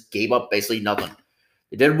basically just gave up basically nothing.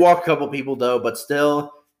 They did walk a couple people though, but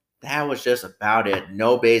still, that was just about it.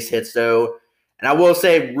 No base hits though, and I will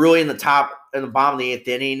say, really in the bottom of the 8th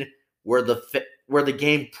inning, where the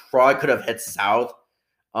game probably could have hit south.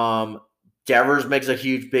 Devers makes a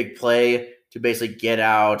huge big play to basically get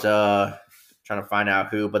out. Trying to find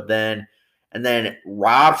out who, but then. And then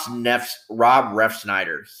Rob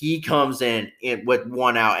Refsnyder, he comes in with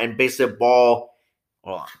one out and basically ball.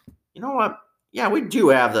 Hold on. You know what? Yeah, we do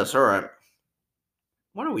have this. All right.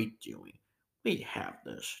 What are we doing? We have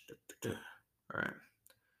this. All right.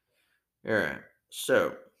 All right.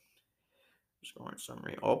 So, scoring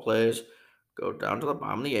summary. All plays. Go down to the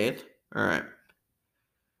bottom of the 8th. All right.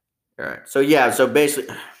 All right. So, yeah. So, basically.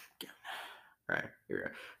 All right. Here we go.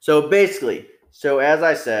 So, as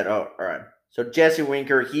I said, all right. So Jesse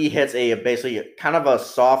Winker, he hits basically kind of a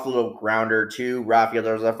soft little grounder to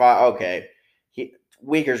Rafael. I thought, okay,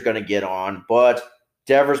 Winker's going to get on, but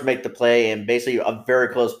Devers make the play, and basically a very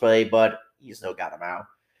close play, but he still got him out.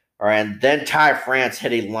 All right, and then Ty France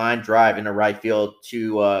hit a line drive in the right field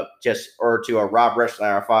to Rob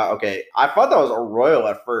Refsnyder. I thought that was a Royal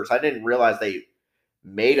at first. I didn't realize they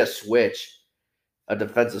made a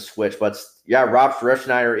defensive switch, but yeah, Rob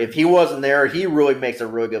Refsnyder, if he wasn't there, he really makes a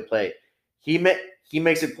really good play. He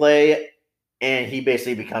makes a play, and he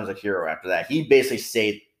basically becomes a hero after that. He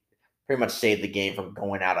basically pretty much saved the game from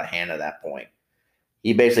going out of hand at that point.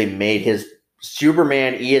 He basically made his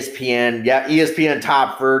Superman ESPN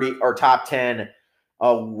top 30 or top 10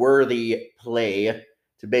 worthy play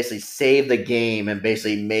to basically save the game and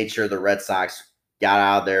basically made sure the Red Sox got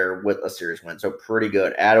out of there with a series win. So pretty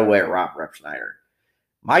good. Add away Rob Refsnyder.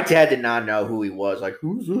 My dad did not know who he was. Like,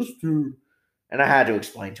 who's this dude? And I had to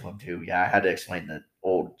explain to him too. Yeah, I had to explain to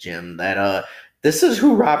old Jim that this is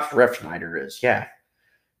who Rob Refsnyder is. Yeah.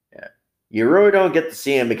 You really don't get to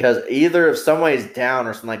see him because either if somebody's down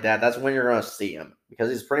or something like that, that's when you're going to see him because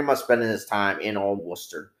he's pretty much spending his time in Old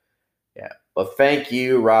Worcester. Yeah. But thank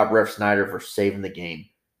you, Rob Refsnyder, for saving the game.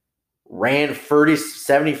 Ran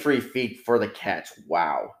 73 feet for the catch.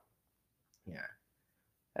 Wow. Yeah.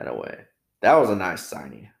 Anyway, that was a nice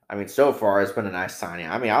signing. I mean, so far, it's been a nice signing.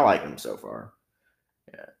 I mean, I like him so far.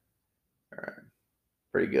 Yeah. All right.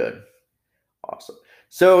 Pretty good. Awesome.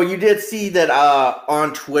 So you did see that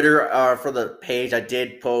on Twitter for the page, I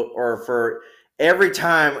did post, or for every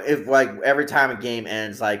time a game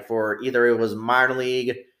ends, like for either it was minor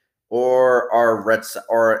league or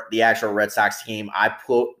the actual Red Sox team, I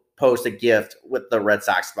post a gift with the Red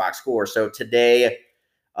Sox box score. So today,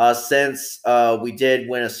 since we did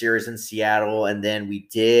win a series in Seattle, and then we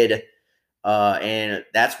did, and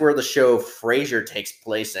that's where the show Frasier takes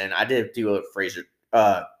place, and I did do a Frasier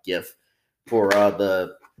gift for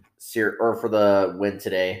the win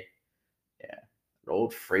today. Yeah, an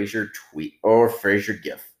old Frasier tweet or Frasier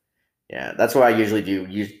gif. Yeah, that's what I usually do.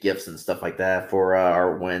 Use gifs and stuff like that for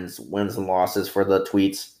our wins and losses for the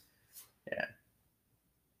tweets. Yeah.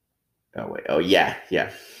 Oh wait. Oh yeah.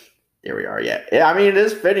 There we are. Yeah. I mean, it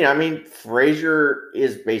is fitting. I mean, Frasier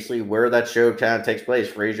is basically where that show kind of takes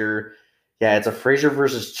place. Frasier. Yeah, it's a Frasier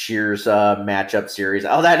versus Cheers matchup series.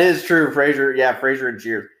 Oh, that is true. Frasier. Yeah, Frasier and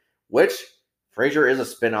Cheers. Which Frasier is a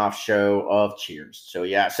spinoff show of Cheers. So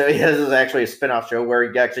this is actually a spinoff show where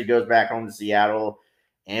he actually goes back home to Seattle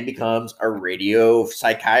and becomes a radio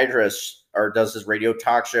psychiatrist, or does his radio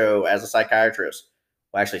talk show as a psychiatrist.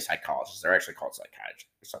 Well, actually, psychologists. They're actually called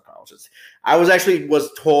psychologists. I was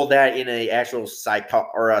told that in a actual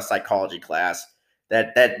psychology class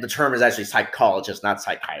that the term is actually psychologist, not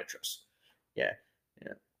psychiatrist. Yeah.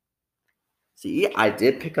 See, I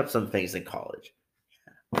did pick up some things in college.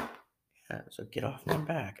 Yeah, so get off my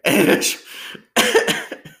back. All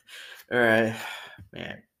right,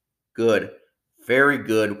 man. Good. Very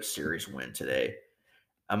good series win today.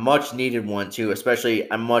 A much needed one too, especially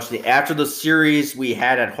after the series we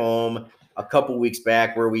had at home a couple weeks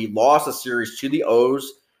back where we lost a series to the O's,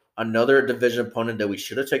 another division opponent that we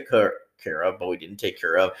should have taken care of, but we didn't take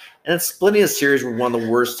care of. And then splitting a series with one of the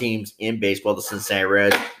worst teams in baseball, the Cincinnati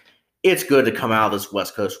Reds. It's good to come out of this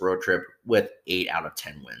West Coast road trip with 8 out of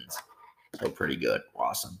 10 wins. So pretty good.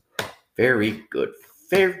 Awesome. Very good.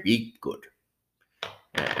 Very good.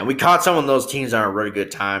 And we caught some of those teams on a really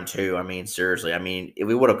good time, too. I mean, seriously. I mean, if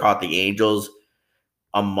we would have caught the Angels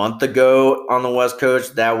a month ago on the West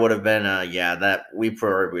Coast, that would have been, that we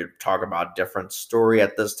probably would talk about a different story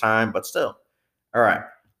at this time, but still. All right.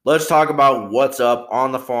 Let's talk about what's up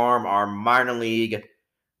on the farm, our minor league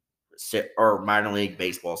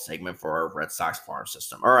baseball segment for our Red Sox farm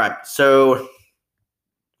system. All right. So,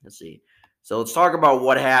 let's see. So let's talk about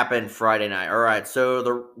what happened Friday night. All right, so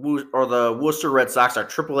the Worcester Red Sox, our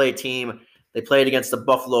AAA team, they played against the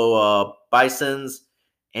Buffalo Bisons,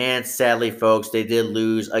 and sadly, folks, they did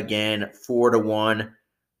lose again, 4-1.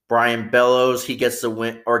 Brian Bellows, he gets the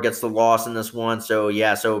win or gets the loss in this one. So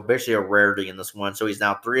basically a rarity in this one. So he's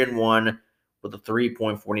now 3-1 with a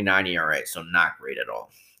 3.49 ERA. So not great at all.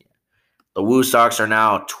 The Woo Sox are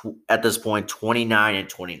now at this point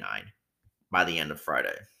 29-29 by the end of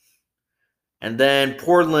Friday. And then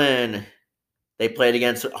Portland, they played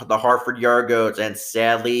against the Hartford Yard-Goats, and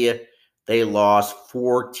sadly, they lost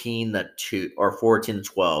 14-2 or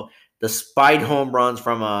 14-12, despite home runs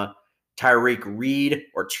from Tyreek Reed,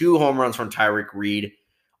 or 2 home runs from Tyreek Reed,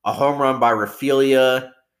 a home run by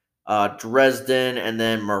Rafaela, Dresden, and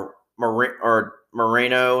then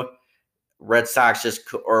Moreno. Red Sox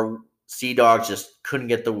Sea Dogs just couldn't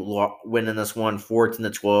get the win in this one.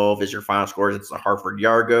 14-12 is your final score. It's the Hartford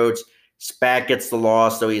Yard-Goats. Spat gets the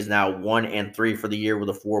loss, so he's now 1-3 for the year with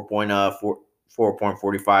a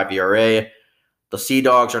 4.45 ERA. The Sea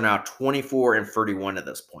Dogs are now 24-31 at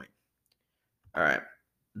this point. All right.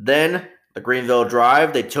 Then the Greenville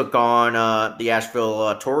Drive, they took on the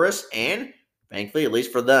Asheville Taurus, and thankfully, at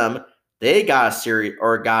least for them, they got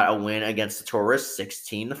a win against the Taurus,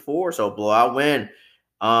 16-4, so a blowout win.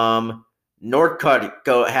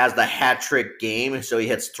 Northcutt has the hat trick game, so he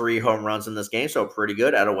hits 3 home runs in this game, so pretty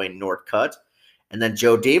good. Out of way, Northcutt. And then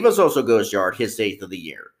Joe Davis also goes yard, his 8th of the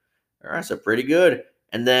year. All right, so pretty good.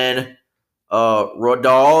 And then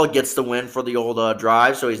Rodal gets the win for the old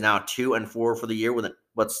Drive, so he's now 2-4 for the year,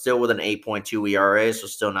 but still with an 8.2 ERA, so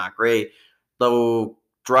still not great. The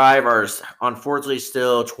Drive are unfortunately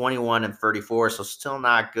still 21-34, so still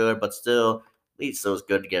not good, but still at least it was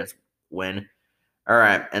good to get a win. All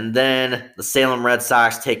right, and then the Salem Red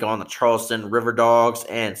Sox take on the Charleston River Dogs,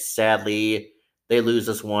 and sadly, they lose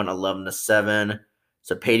this one 11-7.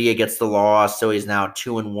 So Padia gets the loss, so he's now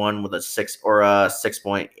 2-1 with a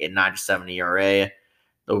 6.97 ERA.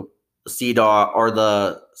 The Sea Dog or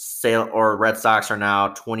the Red Sox are now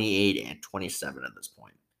 28-27 at this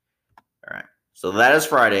point. All right, so that is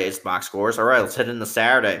Friday's box scores. All right, let's head into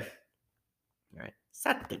Saturday. All right,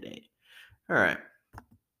 Saturday. All right.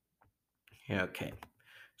 Okay.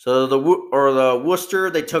 So the Worcester,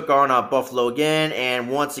 they took on Buffalo again, and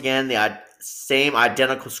once again the same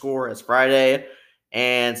identical score as Friday,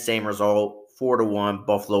 and same result, 4-1.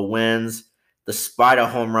 Buffalo wins, despite a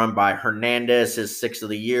home run by Hernandez, his 6th of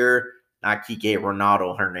the year. Not Kike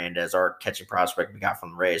Ronaldo Hernandez, our catching prospect we got from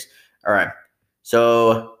the Rays. All right.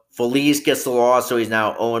 So Felice gets the loss, so he's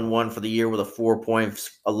now 0-1 for the year with a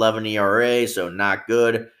 4.11 ERA, so not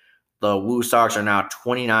good. The Woo Sox are now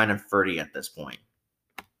 29-30 at this point.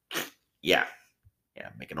 Yeah,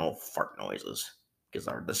 making old fart noises because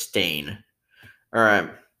of the stain. All right,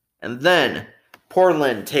 and then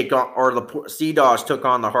Portland the Sea Dogs took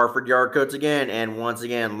on the Hartford Yard-Goats again, and once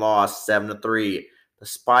again lost 7-3,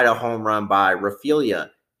 despite a home run by Rafaela,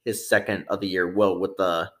 his 2nd of the year. Well, with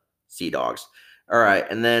the Sea Dogs. All right,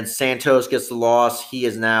 and then Santos gets the loss. He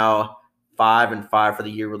is now 5-5 for the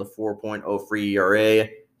year with a 4.03 ERA.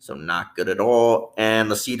 So not good at all. And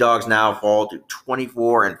the Sea Dogs now fall to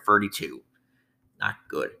 24-32. Not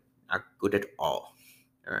good. Not good at all.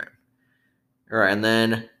 All right. And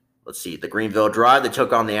then, let's see. The Greenville Drive, they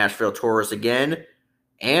took on the Asheville Taurus again.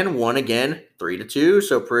 And won again, 3-2.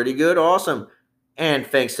 So pretty good. Awesome. And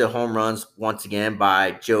thanks to home runs once again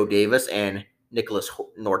by Joe Davis and Nicholas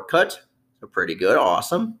Northcutt. So pretty good.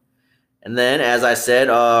 Awesome. And then, as I said,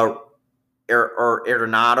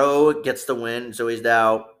 Arenado gets the win. So he's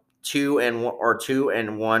now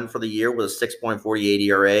 2-1 for the year with a 6.48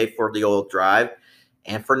 ERA for the old Drive.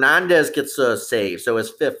 And Fernandez gets a save, so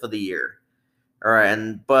his 5th of the year. All right,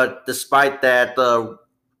 but despite that, the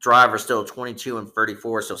Drive are still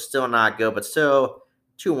 22-34, so still not good, but still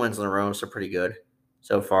 2 wins in a row, so pretty good.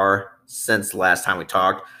 so far since the last time we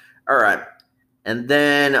talked. All right. And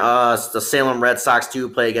then the Salem Red Sox do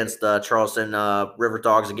play against the Charleston River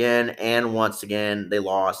Dogs again. And once again, they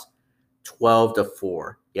lost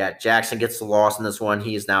 12-4. Yeah, Jackson gets the loss in this one.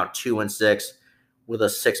 He is now 2-6 with a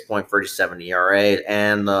 6.37 ERA.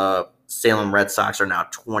 And the Salem Red Sox are now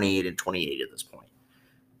 28-28 at this point.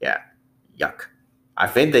 Yeah, yuck. I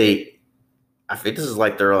think this is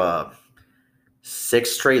like their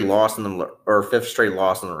sixth straight loss or fifth straight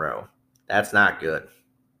loss in a row. That's not good.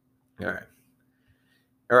 All right.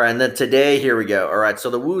 All right, and then today, here we go. All right, so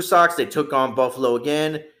the Woo Sox, they took on Buffalo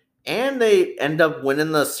again, and they end up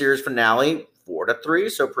winning the series finale 4-3,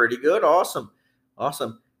 so pretty good. Awesome.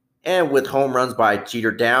 And with home runs by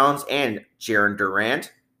Jeter Downs and Jaron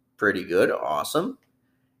Durant, pretty good. Awesome.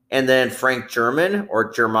 And then Frank German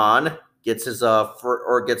gets his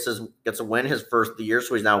gets a win his first of the year,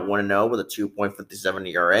 so he's now 1-0 with a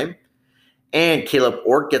 2.57 ERA. And Caleb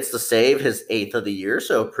Ork gets the save, his 8th of the year,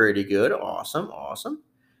 so pretty good. Awesome.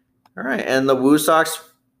 All right, and the Woo Sox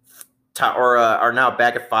are now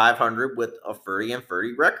back at 500 with a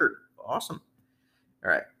 30-30 record. Awesome. All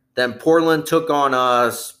right, then Portland took on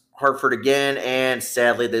Hartford again, and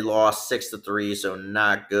sadly they lost 6-3, so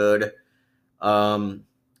not good.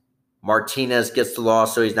 Martinez gets the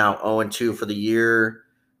loss, so he's now 0-2 for the year,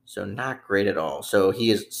 so not great at all. So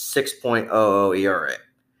he is 6.00 ERA.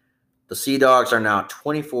 The Sea Dogs are now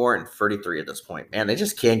 24-33 at this point. Man, they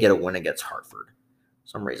just can't get a win against Hartford.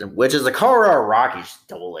 Some reason, which is the Colorado Rockies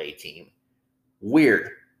AA team. Weird.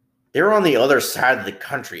 They're on the other side of the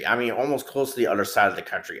country. I mean, almost close to the other side of the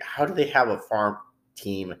country. How do they have a farm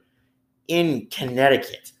team in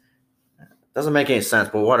Connecticut? Doesn't make any sense,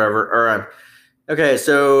 but whatever. All right. Okay,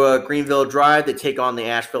 so Greenville Drive, they take on the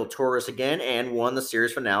Asheville Tourists again and won the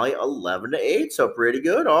series finale 11-8. So pretty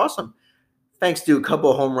good. Awesome. Thanks to a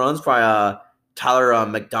couple of home runs by Tyler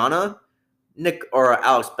McDonough,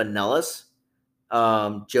 Alex Benelis,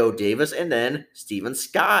 Joe Davis, and then Steven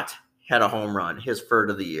Scott had a home run, his third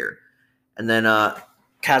of the year. And then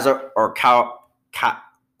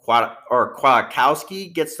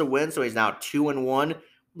Kwiatkowski gets the win, so he's now 2-1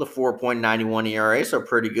 with a 4.91 ERA, so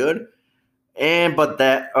pretty good.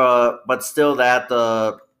 But still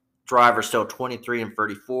the driver's still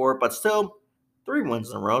 23-34, but still 3 wins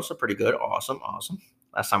in a row, so pretty good. Awesome.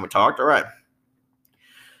 Last time we talked, all right.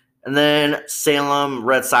 And then Salem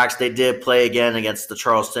Red Sox, they did play again against the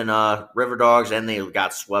Charleston River Dogs, and they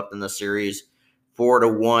got swept in the series.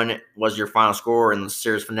 4-1 was your final score in the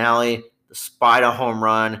series finale, despite a home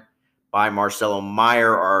run by Marcelo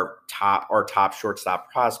Meyer, our top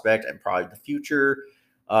shortstop prospect and probably the future,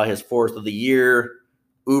 his 4th of the year.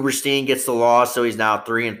 Uberstein gets the loss, so he's now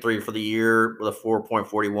 3-3 for the year with a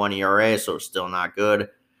 4.41 ERA, so it's still not good.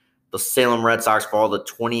 The Salem Red Sox fall to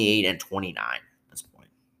 28-29 at this point.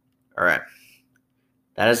 All right.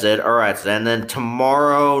 That is it. All right. And then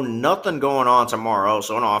tomorrow, nothing going on tomorrow,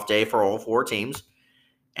 so an off day for all 4 teams.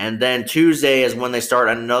 And then Tuesday is when they start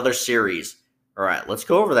another series. All right. Let's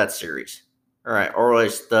go over that series. All right. Or at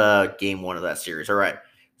least the game 1 of that series. All right.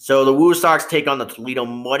 So the Woo Sox take on the Toledo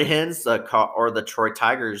Mud Hens, or the Troy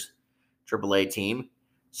Tigers AAA team.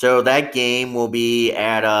 So that game will be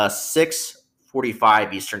at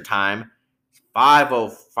 6:45 Eastern Time,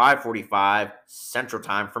 5:45 Central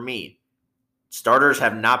Time for me. Starters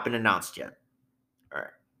have not been announced yet. All right.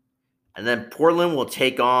 And then Portland will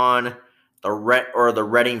take on the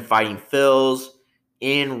Reading Fighting Phils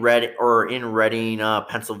in Reading,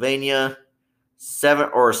 Pennsylvania,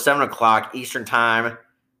 7 o'clock Eastern Time.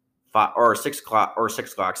 6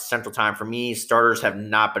 o'clock Central Time for me. Starters have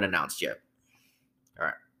not been announced yet. All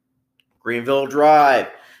right. Greenville Drive.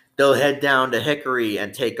 They'll head down to Hickory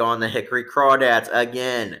and take on the Hickory Crawdads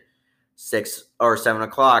again. 7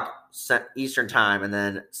 o'clock Eastern Time, and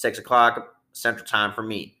then 6 o'clock Central Time for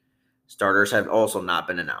me. Starters have also not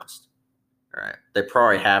been announced. All right. They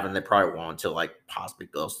probably haven't. They probably won't until possibly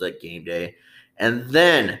close to that game day. And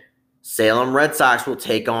then Salem Red Sox will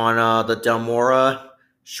take on the Delmora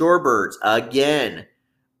Shorebirds again,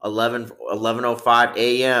 11:05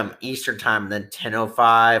 a.m. Eastern Time, and then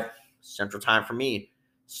 10:05 Central Time for me.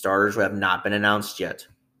 Starters who have not been announced yet.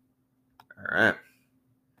 All right.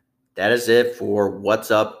 That is it for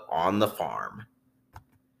what's up on the farm.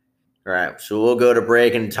 All right, so we'll go to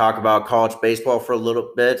break and talk about college baseball for a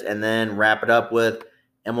little bit, and then wrap it up with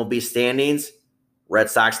MLB standings, Red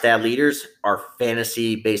Sox stat leaders, our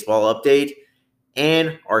fantasy baseball update,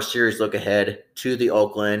 and our series look ahead to the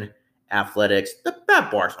Oakland Athletics, the Bat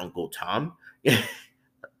Bars, Uncle Tom. The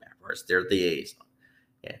Bat Bars, they're the A's.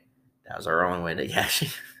 Yeah, that was our only way to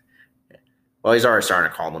catch. Well, he's already starting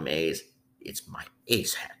to call them A's. It's my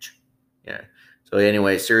Ace hatch. Yeah. So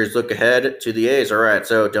anyway, series look ahead to the A's. All right,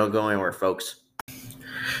 so don't go anywhere, folks.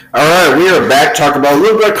 All right, we are back talking about a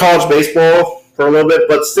little bit of college baseball for a little bit,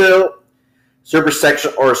 but still, super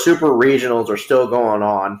section or super regionals are still going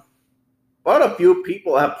on. But a few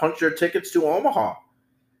people have punched their tickets to Omaha.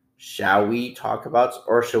 Shall we talk about,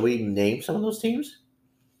 or shall we name some of those teams?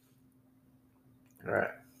 All right.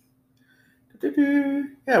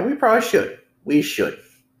 Yeah, we probably should. We should.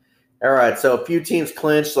 All right, so a few teams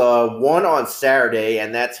clinched. One on Saturday,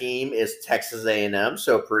 and that team is Texas A&M,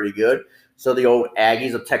 so pretty good. So the old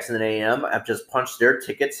Aggies of Texas A&M have just punched their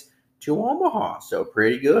tickets to Omaha, so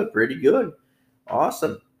pretty good, pretty good.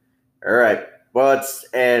 Awesome. All right,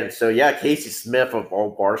 Casey Smith of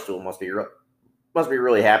Old Barstool must be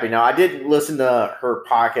really happy. Now, I did listen to her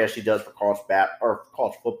podcast she does for college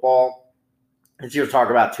football, and she was talking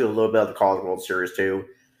about too a little bit of the College World Series too.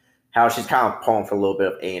 How she's kind of pulling for a little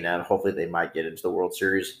bit of A&M. Hopefully they might get into the World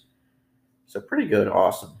Series. So pretty good.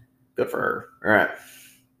 Awesome. Good for her. All right.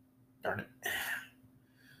 Darn it.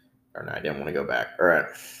 I didn't want to go back. All right.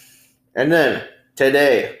 And then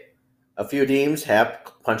today, a few teams have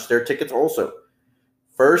punched their tickets also.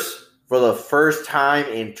 First, for the first time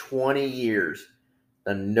in 20 years,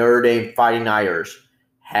 the Notre Dame Fighting Irish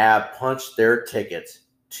have punched their tickets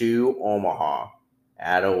to Omaha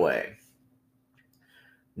at away.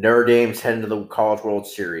 Notre Dame's heading to the College World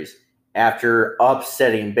Series after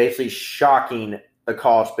upsetting, basically shocking the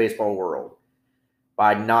college baseball world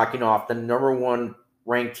by knocking off the number one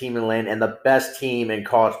ranked team in the land and the best team in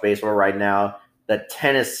college baseball right now, the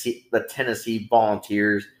Tennessee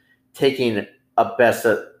Volunteers, taking a best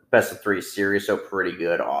of three series. So pretty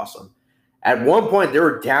good, awesome. At one point, they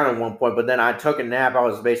were down at one point, but then I took a nap. I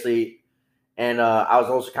was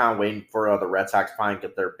also kind of waiting for the Red Sox to finally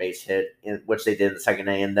get their base hit, which they did in the second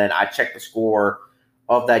inning. And then I checked the score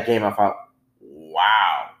of that game. I thought,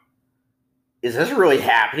 wow, is this really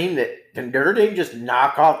happening? Can Notre Dame just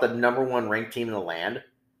knock off the number one ranked team in the land?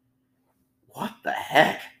 What the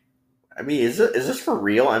heck? I mean, is this for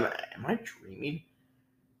real? Am I dreaming?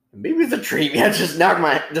 Maybe it's a dream. Yeah, just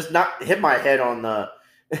hit my head on the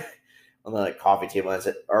on the coffee table. And I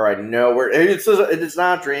said, "All right, no, it's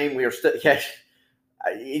not a dream. We are still." Yeah,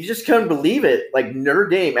 you just couldn't believe it. Like Notre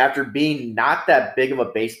Dame, after being not that big of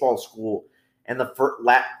a baseball school, and the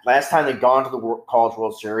last time they'd gone to the College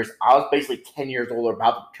World Series, I was basically 10 years old, or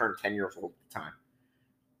about to turn 10 years old at the time.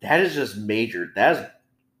 That is just major. That is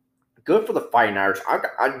good for the Fighting Irish. I'm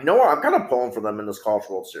kind of pulling for them in this College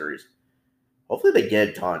World Series. Hopefully they get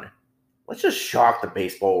it done. Let's just shock the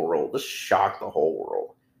baseball world. Let's shock the whole world.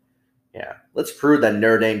 Yeah, let's prove that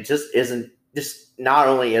Notre Dame just not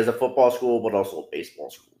only is a football school, but also a baseball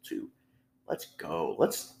school too. Let's go.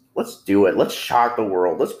 Let's do it. Let's shock the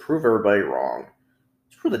world. Let's prove everybody wrong.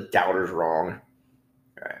 Let's prove the doubters wrong.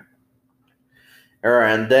 All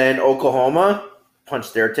right. And then Oklahoma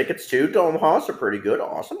punched their tickets too to Omaha, so pretty good.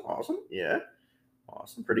 Awesome. Yeah.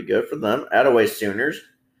 Awesome. Pretty good for them. Attaway Sooners.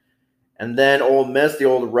 And then Ole Miss, the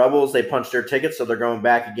old Rebels, they punched their tickets, so they're going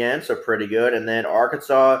back again, so pretty good. And then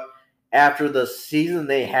Arkansas, after the season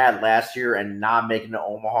they had last year and not making it to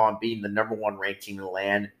Omaha and being the number one ranked team in the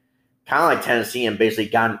land, kind of like Tennessee, and basically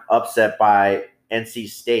gotten upset by NC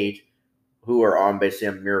State, who are on basically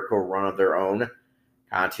a miracle run of their own,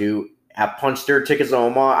 kind of to have punched their tickets to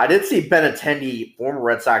Omaha. I did see Benintendi, former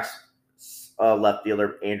Red Sox left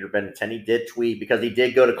fielder Andrew Benintendi, did tweet because he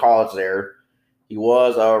did go to college there. He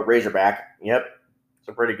was a Razorback. Yep.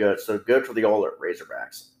 So pretty good. So good for the old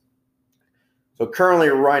Razorbacks. So currently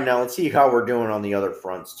right now, let's see how we're doing on the other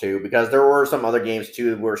fronts too, because there were some other games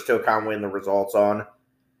too we're still kind of waiting the results on.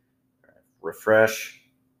 Refresh.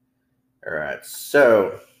 All right.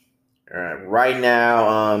 So right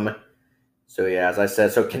now, as I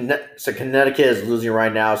said, so Connecticut is losing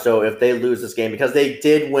right now. So if they lose this game, because they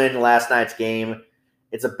did win last night's game,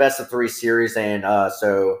 it's a best of three series, and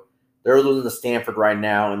so they're losing to Stanford right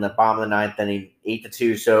now in the bottom of the ninth inning,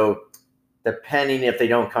 8-2. So depending if they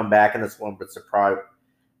don't come back in this one, but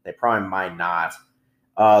they probably might not.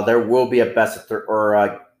 There will be a best of three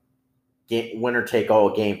or winner take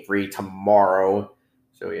all game 3 tomorrow.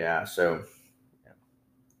 So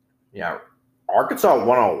Arkansas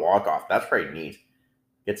won on a walk off. That's pretty neat.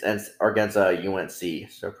 It's against UNC.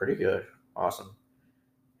 So pretty good. Awesome.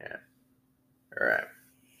 Yeah. All right.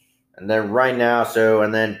 And then right now,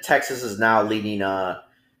 Texas is now leading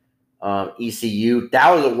ECU.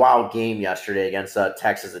 That was a wild game yesterday against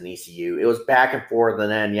Texas and ECU. It was back and forth, and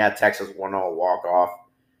then Texas won on a walk off.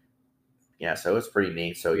 Yeah, so it's pretty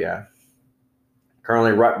neat. So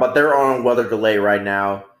currently but they're on weather delay right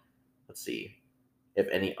now. Let's see if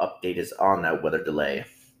any update is on that weather delay.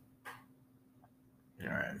 All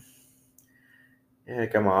right. Yeah,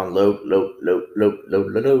 come on, load.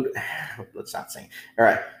 Let's not sing. All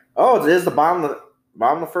right. Oh, it is the bottom of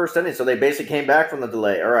the first inning. So they basically came back from the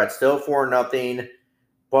delay. All right, still 4-0.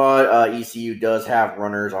 But ECU does have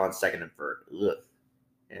runners on second and third. Ugh.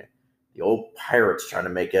 Yeah. The old Pirates trying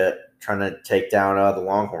to take down the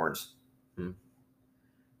Longhorns.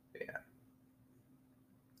 Yeah.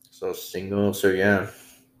 So single. So yeah.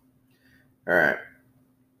 All right.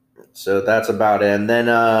 So that's about it. And then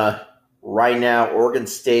right now, Oregon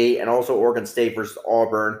State and also Oregon State versus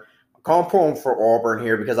Auburn. I'm calling for Auburn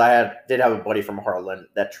here because I did have a buddy from Heartland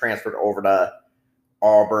that transferred over to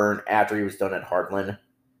Auburn after he was done at Heartland.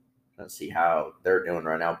 Let's see how they're doing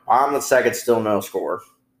right now. Bottom of the second, still no score,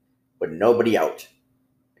 but nobody out.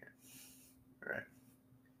 All right.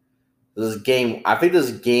 This is game. I think this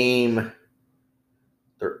is game.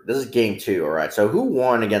 This is game 2. All right. So who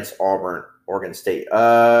won against Auburn? Oregon State.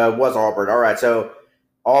 Was Auburn. All right. So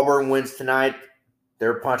Auburn wins tonight.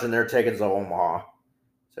 They're punching their tickets to Omaha.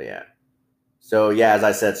 So yeah. So yeah, as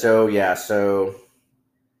I said. So yeah. So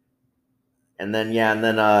and then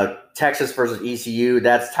Texas versus ECU.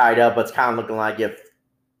 That's tied up. But it's kind of looking like if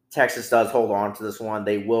Texas does hold on to this one,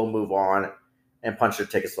 they will move on and punch their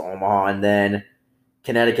tickets to Omaha. And then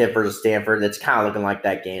Connecticut versus Stanford. It's kind of looking like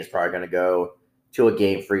that game is probably going to go to a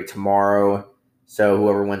game 3 tomorrow. So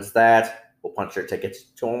whoever wins that will punch their tickets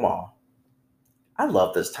to Omaha. I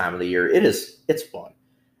love this time of the year. It's fun.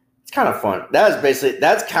 It's kind of fun. That's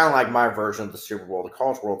kind of like my version of the Super Bowl, the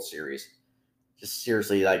College World Series. Just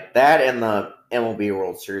seriously, like that and the MLB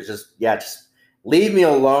World Series. Just leave me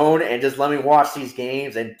alone and just let me watch these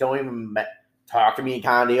games and don't even talk to me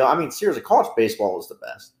kind of deal. I mean, seriously, college baseball is the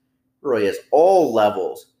best. It really is. All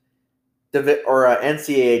levels.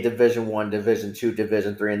 NCAA Division I, Division II,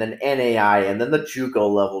 Division III, and then NAI, and then the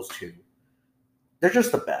JUCO levels too. They're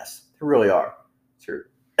just the best. They really are. True.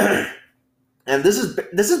 And this is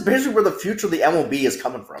basically where the future of the MLB is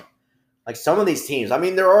coming from. Like some of these teams. I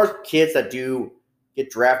mean, there are kids that do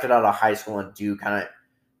get drafted out of high school and do kind of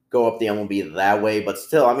go up the MLB that way, but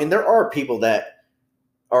still, I mean, there are people that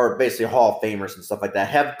are basically Hall of Famers and stuff like that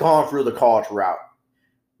have gone through the college route,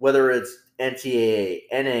 whether it's NCAA,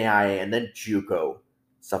 NAIA, and then JUCO,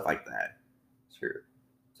 stuff like that. Sure.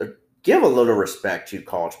 So give a little respect to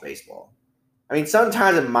college baseball. I mean,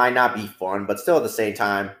 sometimes it might not be fun, but still at the same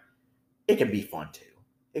time, it can be fun too.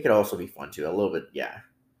 It could also be fun too, a little bit, yeah.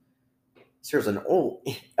 There's an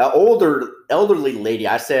elderly lady.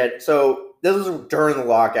 I said, so this was during the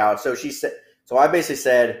lockout. So she said, so I basically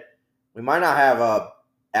said, we might not have a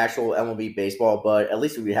actual MLB baseball, but at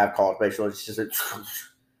least we have college baseball. She just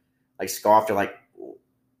like scoffed and like,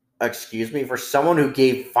 excuse me, for someone who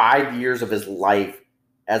gave 5 years of his life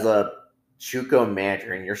as a JUCO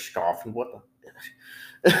manager, and you're scoffing. What the?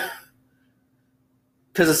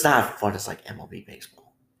 Because it's not fun. It's like MLB baseball.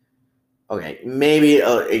 Okay, maybe,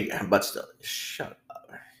 but still, shut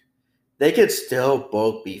up. They could still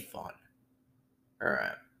both be fun. All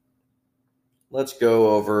right. Let's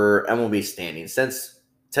go over MLB standings. Since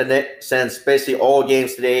basically all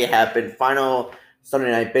games today have been final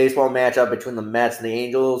Sunday Night Baseball matchup between the Mets and the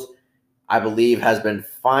Angels, I believe has been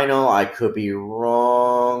final. I could be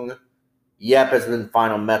wrong. Yep, it's been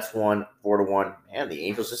final. Mets won 4-1. Man, the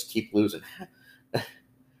Angels just keep losing.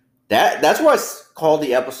 That's why I called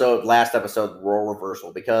the last episode Role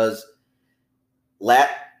Reversal, because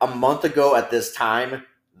a month ago at this time,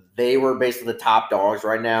 they were basically the top dogs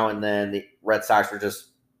right now, and then the Red Sox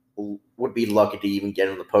would be lucky to even get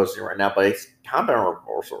in the postseason right now, but it's kind of been a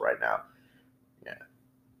reversal right now. Yeah.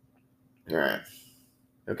 All right.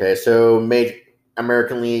 Okay, so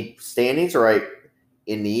American League standings, right,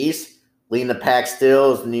 in the East. Leading the pack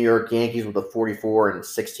still is the New York Yankees with a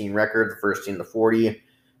 44-16 record, the first team to 40.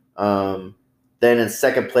 Then in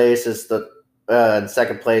second place is but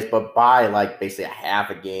by like basically a half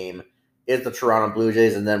a game, is the Toronto Blue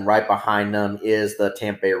Jays, and then right behind them is the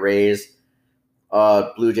Tampa Bay Rays.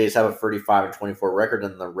 Blue Jays have a 35-24 record,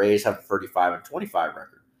 and the Rays have a 35-25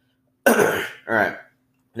 record. All right.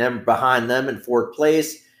 And then behind them in fourth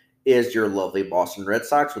place is your lovely Boston Red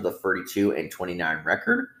Sox with a 32-29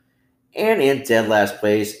 record. And in dead last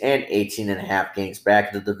place and 18.5 games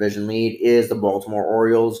back in the division lead is the Baltimore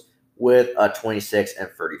Orioles with a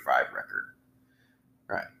 26-35 record.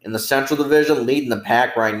 Right. In the Central Division, leading the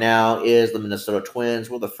pack right now is the Minnesota Twins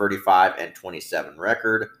with a 35-27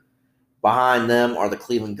 record. Behind them are the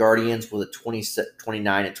Cleveland Guardians with a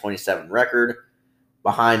 29-27 record.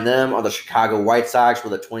 Behind them are the Chicago White Sox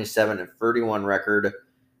with a 27-31 record.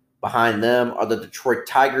 Behind them are the Detroit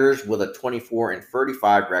Tigers with a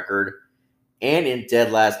 24-35 record. And in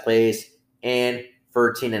dead last place and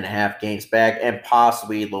 13.5 games back, and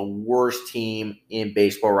possibly the worst team in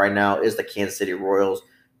baseball right now is the Kansas City Royals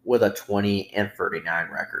with a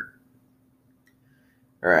 20-39 record.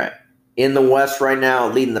 All right. In the West right now,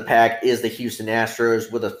 leading the pack is the Houston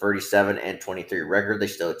Astros with a 37-23 record. They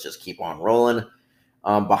still just keep on rolling.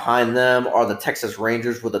 Behind them are the Texas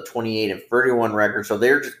Rangers with a 28-31 record, so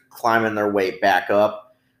they're just climbing their way back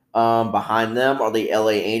up. Behind them are the LA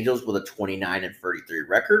Angels with a 29-33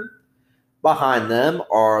 record. Behind them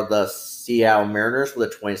are the Seattle Mariners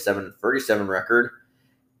with a 27-37 record.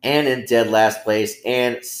 And in dead last place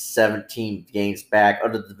and 17 games back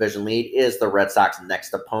under the division lead is the Red Sox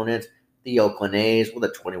next opponent, the Oakland A's, with a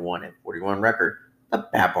 21-41 record. The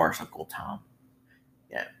Bat Bar's Uncle Tom.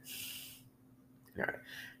 Yeah. All right.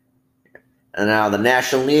 And now the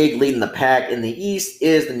National League leading the pack in the East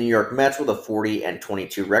is the New York Mets with a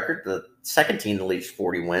 40-22 record. The second team that leads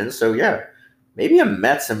 40 wins. So, yeah, maybe a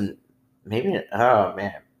Mets and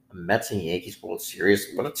a Mets and Yankees World Series.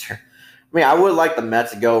 I would like the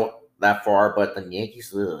Mets to go that far, but the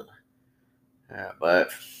Yankees, but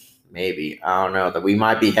maybe. I don't know. That we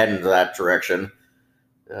might be heading to that direction.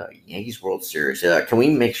 Yankees World Series. Can we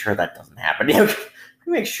make sure that doesn't happen? Can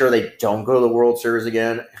we make sure they don't go to the World Series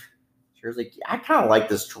again? Seriously, I kind of like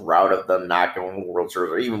this drought of them not going to the World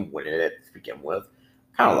Series or even winning it to begin with.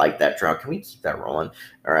 Kind of like that drought. Can we keep that rolling?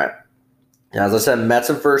 All right. As I said,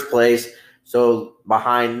 Mets in first place. So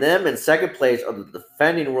behind them in second place are the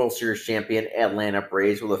defending World Series champion Atlanta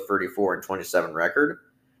Braves with a 34-27 record.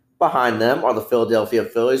 Behind them are the Philadelphia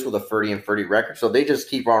Phillies with a 30-30 record. So they just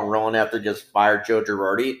keep on rolling after just fired Joe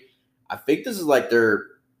Girardi. I think this is like they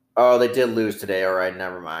did lose today. All right,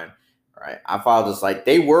 never mind. All right, I thought this like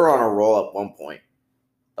they were on a roll at one point.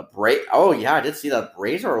 The Braves. Oh yeah, I did see that.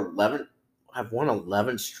 Braves have won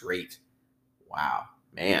 11 straight. Wow,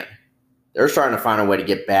 man, they're starting to find a way to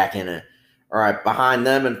get back in it. All right, behind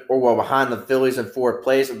the Phillies in fourth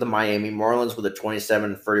place are the Miami Marlins with a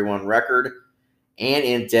 27-31 record, and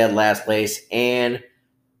in dead last place and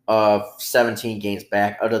 17 games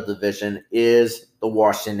back out of the division is the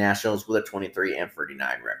Washington Nationals with a 23-39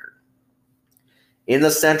 record. In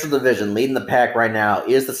the Central Division, leading the pack right now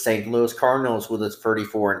is the St. Louis Cardinals with its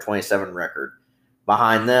 34-27 record.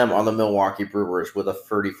 Behind them are the Milwaukee Brewers with a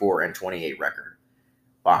 34-28 record.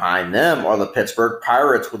 Behind them are the Pittsburgh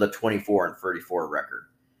Pirates with a 24-34 record.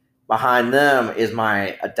 Behind them is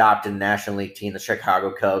my adopted National League team, the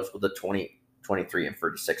Chicago Cubs, with a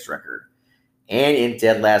 23-36 record. And in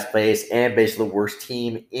dead last place, and basically the worst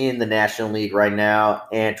team in the National League right now,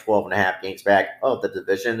 and 12.5 games back of the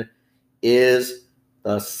division, is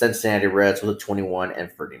the Cincinnati Reds with a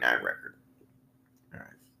 21-39 record. All right.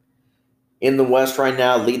 In the West right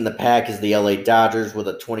now, leading the pack is the LA Dodgers with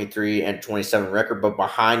a 23-27 record, but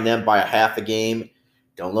behind them by a half a game,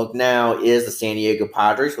 don't look now, is the San Diego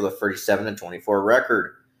Padres with a 37-24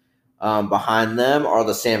 record. Behind them are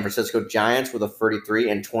the San Francisco Giants with a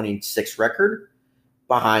 33-26 record.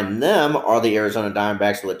 Behind them are the Arizona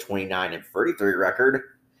Diamondbacks with a 29-33 record.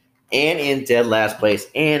 And in dead last place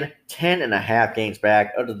and 10.5 games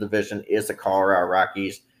back of the division is the Colorado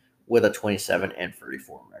Rockies with a 27-34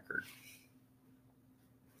 record.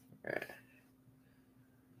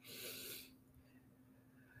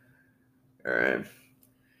 All right.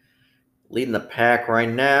 Leading the pack right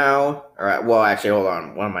now. All right. Well, actually, hold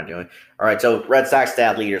on. What am I doing? All right. So Red Sox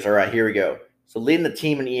stat leaders. All right. Here we go. So leading the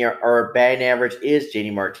team in ERA batting average is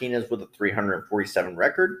JD Martinez with a 347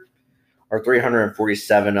 record. Or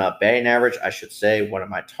 347 batting average, I should say. What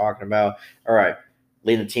am I talking about? All right.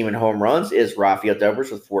 Leading the team in home runs is Rafael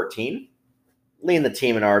Devers with 14. Leading the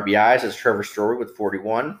team in RBIs is Trevor Story with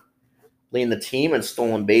 41. Leading the team in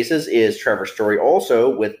stolen bases is Trevor Story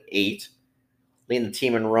also with 8. Leading the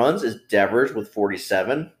team in runs is Devers with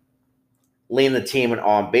 47. Leading the team in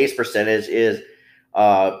on-base percentage is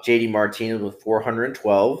J.D. Martinez with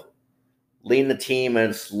 412. Leading the team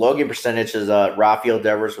in slugging percentage is Rafael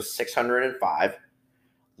Devers with 605.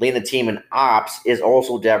 Leading the team in ops is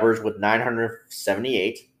also Devers with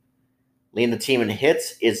 978. Leading the team in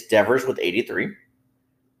hits is Devers with 83.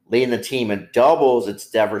 Leading the team in doubles, it's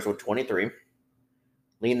Devers with 23.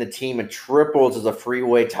 Leading the team in triples is a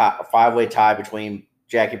five-way tie between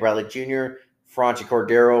Jackie Bradley Jr., Franchi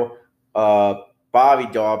Cordero, Bobby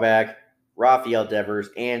Dahlbeck, Rafael Devers,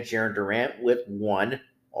 and Jaron Durant with 1.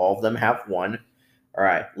 All of them have 1. All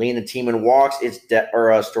right. Leading the team in walks, it's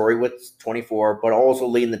Story with 24, but also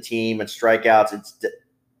leading the team in strikeouts,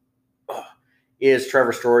 is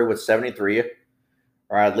Trevor Story with 73. All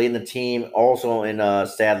right. Leading the team also in,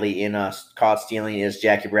 sadly, in caught stealing is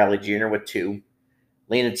Jackie Bradley Jr. with 2.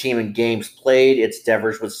 Leading the team in games played, it's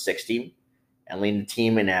Devers with 60. And leading the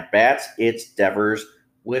team in at-bats, it's Devers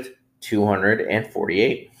with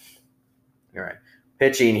 248. All right.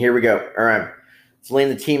 Pitching, here we go. All right. So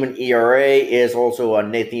leading the team in ERA is also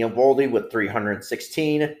Nathan Eovaldi with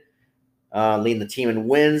 316. Leading the team in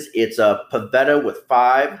wins, it's Pivetta with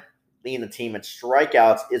 5. Leading the team in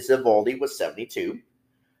strikeouts, it's Eovaldi with 72.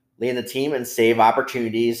 Leading the team in save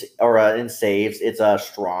opportunities, or in saves, it's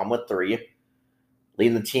Strom with 3.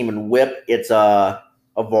 Leading the team in whip, it's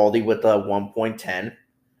Eovaldi with 1.10.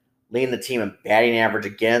 Leading the team in batting average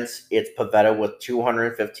against, it's Pivetta with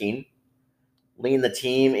 215. Leading the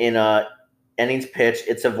team in innings pitched,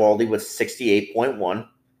 it's Eovaldi with 68.1.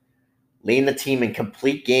 Leading the team in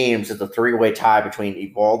complete games is a 3-way tie between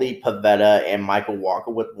Eovaldi, Pivetta, and Michael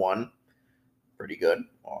Walker with 1. Pretty good.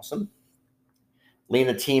 Awesome.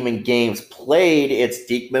 Leading the team in games played, it's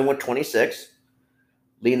Diekman with 26.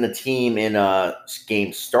 Leading the team in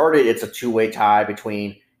games started, it's a 2-way tie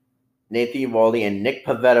between Nathan Eovaldi and Nick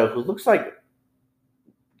Pivetta, who looks like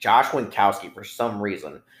Josh Winkowski for some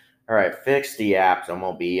reason. All right, fix the apps,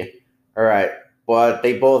 MLB. All right, but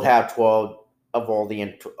they both have 12. Eovaldi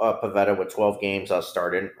and Pivetta with 12 games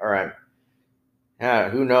started. All right.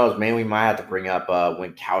 Who knows? Maybe we might have to bring up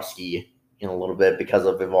Winkowski in a little bit because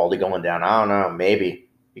of Eovaldi going down. I don't know. Maybe.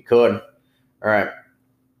 He could. All right.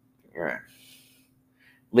 All right.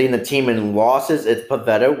 Leading the team in losses, it's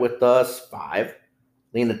Pivetta with 5.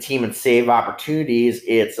 Leading the team in save opportunities,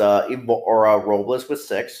 it's Robles with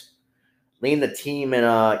 6. Leading the team in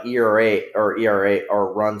ERA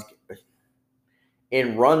or runs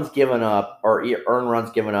in runs given up or earned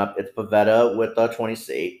runs given up, it's Pivetta with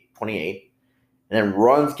 28. And then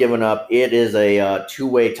runs given up, it is a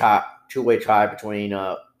two-way tie between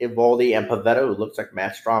Eovaldi and Pivetta, who looks like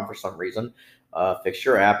Matt Strom for some reason. Fix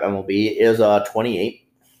your app, MLB, is 28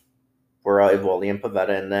 for Eovaldi and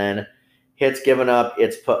Pivetta. And then hits given up,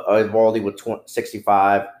 it's Eovaldi with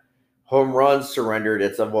 65. Home runs surrendered,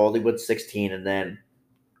 it's Eovaldi with 16. And then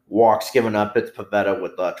walks given up, it's Pivetta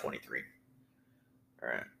with 23. All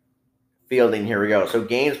right. Fielding, here we go. So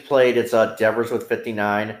games played, it's Devers with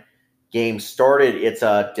 59. Games started, it's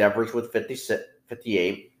Devers with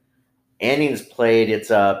 58. Innings played, it's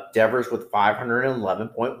Devers with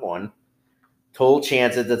 511.1. Total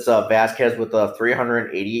chances, it's Vasquez with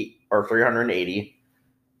 380 or 380.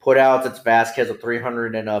 Putouts, it's Vasquez with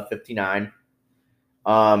 359.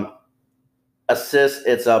 Assists,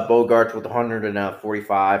 it's Bogarts with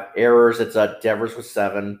 145. Errors, it's Devers with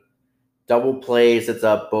 7. Double plays, it's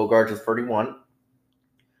Bogarts with 31.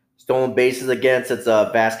 Stolen bases against, it's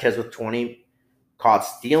Vasquez with 20. Caught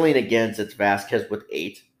stealing against, it's Vasquez with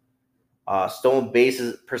 8. Stolen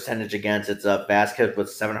bases percentage against, it's Vasquez with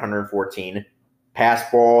 714. Pass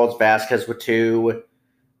balls, Vasquez with 2.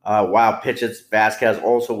 Wild pitches, Vasquez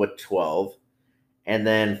also with 12. And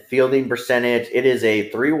then fielding percentage, it is a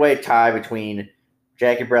 3-way tie between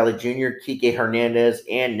Jackie Bradley Jr., Kike Hernandez,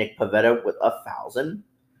 and Nick Pivetta with 1,000.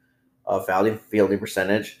 Fielding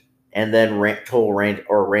percentage, and then total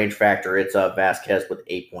range factor, it's Vasquez with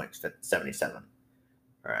 8.77. All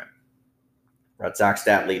right, Red Sox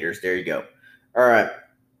stat leaders. There you go. All right.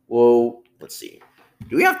 Well, let's see.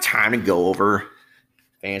 Do we have time to go over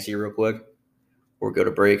fantasy real quick or go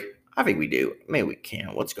to break? I think we do. Maybe we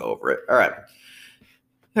can. Let's go over it. All right.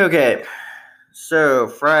 Okay. So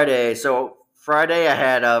Friday. I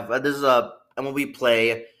had this is a MLB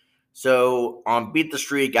play. So on Beat the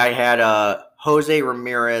Streak, I had Jose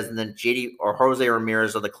Ramirez and then Jose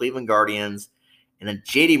Ramirez of the Cleveland Guardians, and then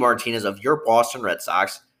JD Martinez of your Boston Red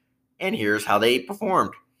Sox. And here's how they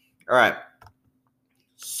performed. All right.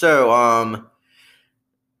 So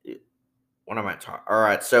what am I talking? All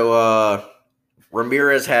right. So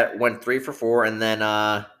Ramirez went 3 for 4, and then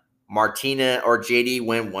Martinez or JD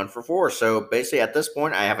went 1 for 4. So basically, at this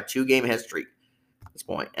point, I have a 2-game hit streak. This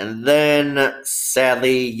point. And then,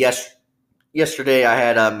 sadly, yesterday I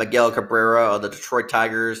had Miguel Cabrera of the Detroit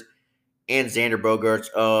Tigers and Xander Bogaerts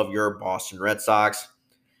of your Boston Red Sox.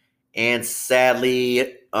 And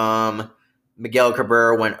sadly, Miguel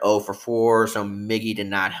Cabrera went 0 for 4, so Miggy did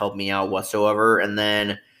not help me out whatsoever. And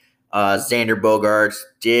then Xander Bogaerts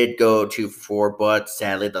did go 2 for 4, but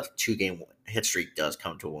sadly, the 2-game hit streak does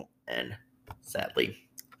come to an end. Sadly.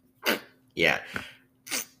 Yeah.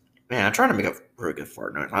 Man, I'm trying to make a really good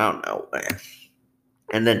fart noise. I don't know.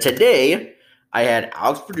 And then today, I had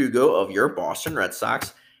Alex Verdugo of your Boston Red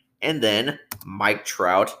Sox, and then Mike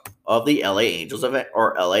Trout of the LA Angels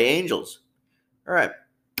LA Angels. All right.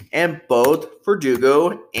 And both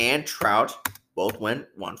Verdugo and Trout both went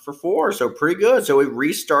 1 for 4. So pretty good. So we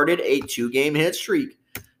restarted a 2-game hit streak.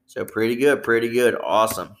 So pretty good.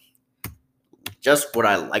 Awesome. Just what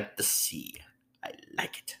I like to see. I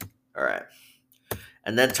like it. All right.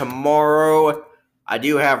 And then tomorrow, I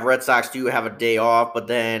do have Red Sox do have a day off, but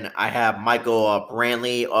then I have Michael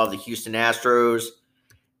Brantley of the Houston Astros,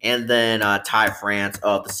 and then Ty France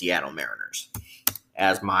of the Seattle Mariners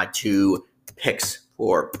as my 2 picks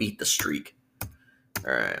for Beat the Streak.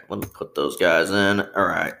 All right, let me put those guys in. All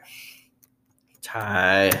right.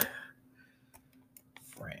 Ty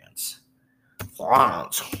France.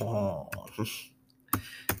 Oh.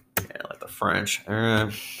 Yeah, like the French.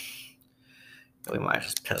 We might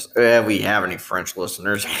just piss. If we have any French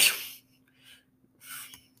listeners.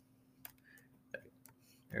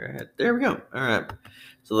 All right, there we go. All right.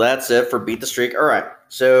 So that's it for Beat the Streak. All right.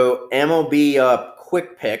 So MLB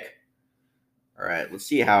quick pick. All right. Let's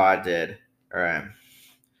see how I did. All right.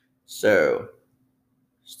 So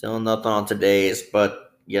still nothing on today's,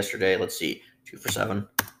 but yesterday, let's see. 2 for 7.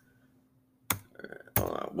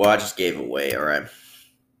 Hold on. Well, I just gave away. All right.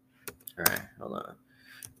 All right. Hold on.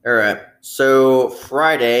 All right. So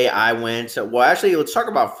Friday, I went. Well, actually, let's talk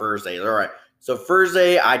about Thursday. All right. So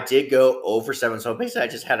Thursday, I did go 0 for 7. So basically, I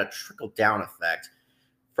just had a trickle down effect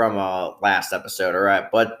from last episode. All right.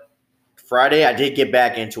 But Friday, I did get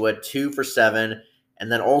back into it, 2 for 7.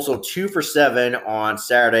 And then also 2 for 7 on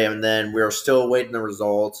Saturday. And then we're still waiting the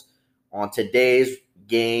results on today's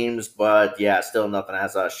games. But yeah, still nothing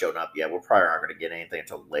has shown up yet. We're probably not going to get anything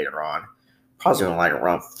until later on. Probably going to like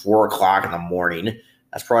around 4 o'clock in the morning.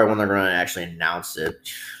 That's probably when they're going to actually announce it.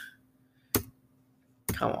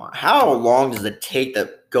 Come on. How long does it take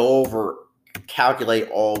to go over, calculate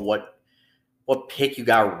all what pick you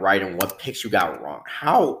got right and what picks you got wrong?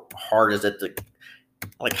 How hard is it to,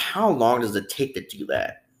 like, how long does it take to do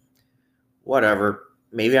that? Whatever.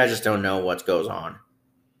 Maybe I just don't know what goes on.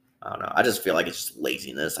 I don't know. I just feel like it's just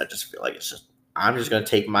laziness. I just feel like I'm just going to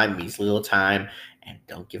take my measly little time and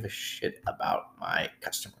don't give a shit about my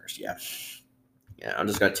customers. Yeah. Yeah, I'm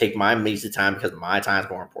just going to take my measly time because my time is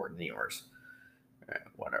more important than yours. All right,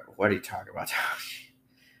 whatever. What are you talking about?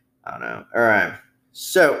 I don't know. All right.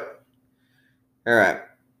 So, all right.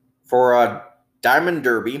 For Diamond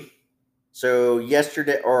Derby, so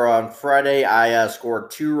yesterday or on Friday, I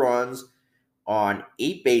scored 2 runs on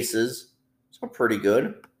 8 bases. So pretty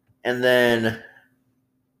good. And then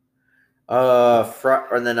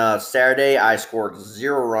Saturday, I scored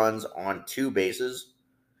 0 runs on 2 bases.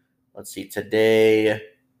 Let's see, today,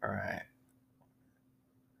 all right.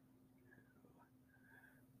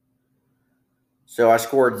 So I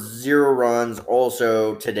scored 0 runs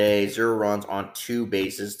also today, 0 runs on 2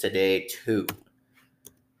 bases today, 2.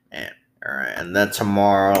 And all right, and then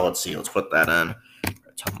tomorrow, let's see, let's put that in.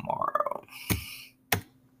 Tomorrow.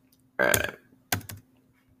 All right.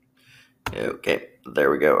 Okay, there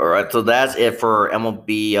we go. All right, so that's it for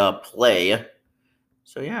MLB play.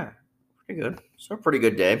 So yeah, pretty good. So pretty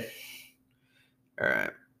good day. All right.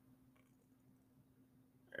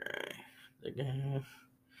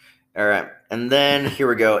 All right, and then here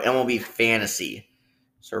we go, MLB Fantasy.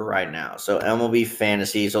 So right now, so MLB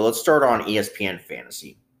Fantasy. So let's start on ESPN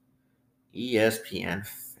Fantasy. ESPN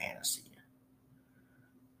Fantasy.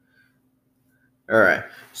 All right,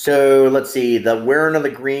 so let's see, the wearing of the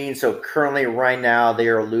green. So currently, right now, they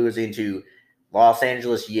are losing to Los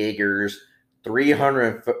Angeles Jaegers,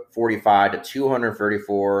 345 to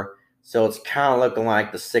 234. So it's kind of looking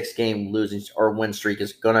like the 6-game losing or win streak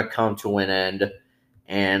is going to come to an end.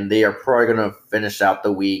 And they are probably going to finish out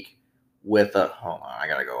the week with a. Hold on, I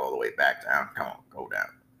got to go all the way back down. Come on, go down.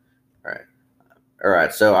 All right. All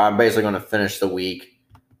right, so I'm basically going to finish the week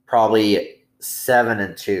probably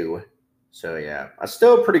 7-2. So, yeah,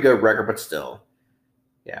 still a pretty good record, but still.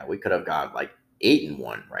 Yeah, we could have got like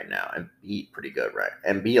 8-1 right now and be pretty good, right?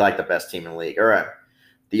 And be like the best team in the league. All right.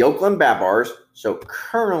 The Oakland Bat-Bars. So,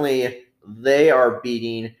 currently, they are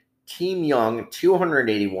beating Team Young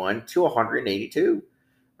 281 to 182.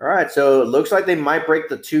 All right, so it looks like they might break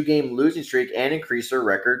the 2-game losing streak and increase their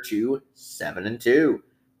record to 7-2.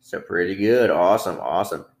 So pretty good, awesome,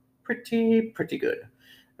 pretty good.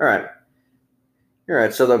 All right.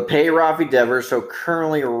 So the pay Rafi Devers. So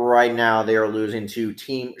currently, right now, they are losing to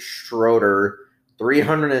Team Schroeder,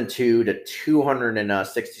 302 to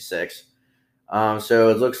 266. So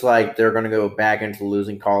it looks like they're going to go back into the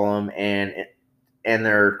losing column, and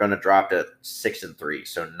they're going to drop to 6-3.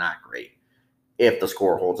 So not great. If the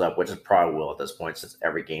score holds up, which it probably will at this point, since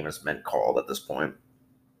every game has been called at this point.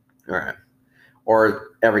 All right.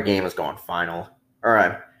 Or every game is going final. All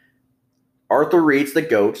right. Arthur Reed's the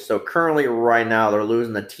GOAT. So currently, right now, they're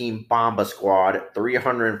losing the Team Bomba squad,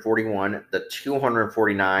 341 to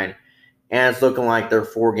 249. And it's looking like their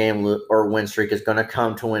 4-game win streak is going to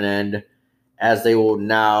come to an end, as they will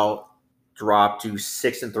now drop to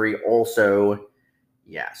 6-3 also.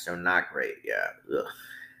 Yeah, so not great. Yeah. Ugh.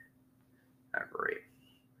 Not great.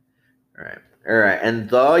 All right. All right. And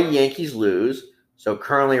the Yankees lose. So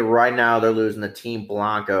currently, right now, they're losing to Team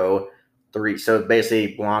Blanco 3. So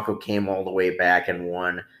basically, Blanco came all the way back and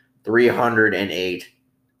won 308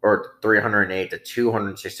 or 308 to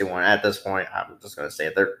 261. At this point, I'm just going to say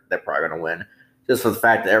it, they're probably going to win just for the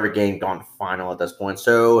fact that every game gone final at this point.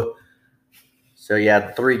 So yeah,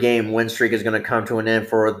 the 3-game win streak is going to come to an end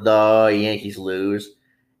for the Yankees lose,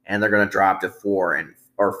 and they're going to drop to 5-4.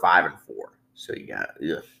 So you got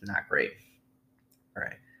not great. All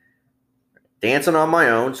right. Dancing on my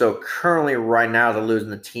own. So currently, right now, they're losing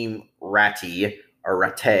the Team Rate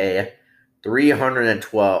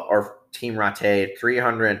 312 or Team Rate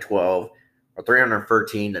 312 or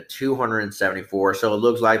 313 to 274. So it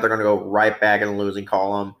looks like they're going to go right back in the losing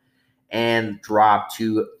column and drop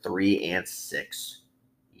to 3-6.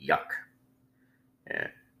 Yuck. Yeah.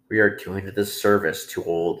 We are doing a disservice to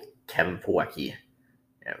old Kevin Pawecki.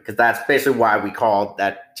 Yeah, because that's basically why we called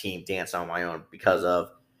that team Dance on My Own, because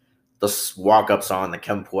of the walk-up song that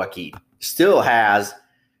Kevin Pawecki still has.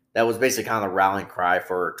 That was basically kind of the rallying cry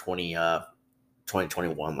for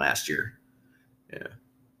 2021 last year. Yeah.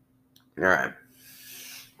 All right.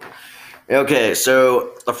 Okay,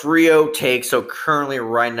 so the Frio take. So currently,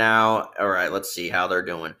 right now, all right, let's see how they're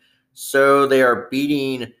doing. So they are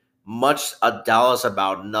beating Dallas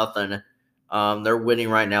about nothing. They're winning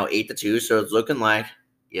right now 8-2. So it's looking like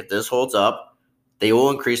if this holds up, they will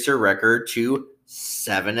increase their record to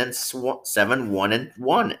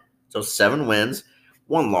 7-1-1. So 7 wins,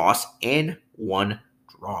 1 loss, and 1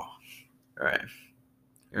 draw. All right.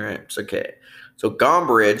 It's okay. So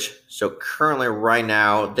Gombridge, so currently right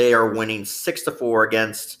now, they are winning 6-4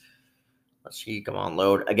 against, let's see, come on,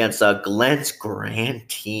 load, against Glenn's Grand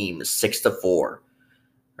team, 6-4.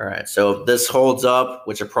 All right, so if this holds up,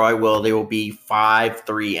 which it probably will, they will be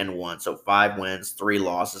 5-3-1. So 5 wins, 3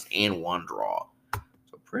 losses, and 1 draw.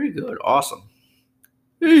 So pretty good. Awesome.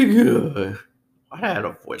 Pretty good. I had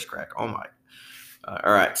a voice crack. Oh my.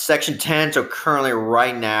 All right, Section 10. So currently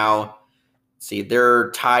right now, see, they're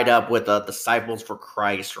tied up with the Disciples for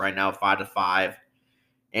Christ right now, 5-5.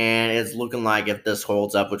 And it's looking like if this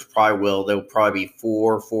holds up, which probably will, they'll probably be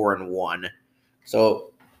 4-4-1. So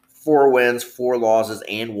 4 wins, 4 losses,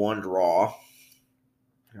 and 1 draw.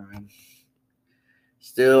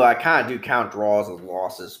 Still, I kind of do count draws as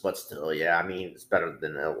losses, but still, yeah, I mean, it's better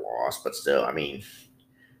than a loss, but still, I mean,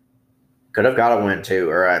 could have got a win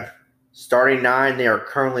too. All right. Starting 9, they are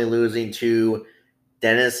currently losing to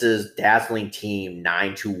Dennis's dazzling team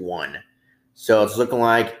 9-1. So it's looking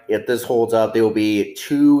like if this holds up, they will be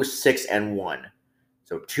 2-6-1.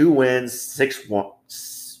 So 2 wins, 6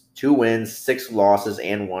 losses,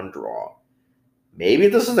 and 1 draw. Maybe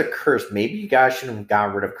this is a curse. Maybe you guys shouldn't have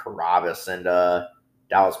gotten rid of Carabas and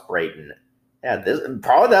Dallas Brayton. Yeah,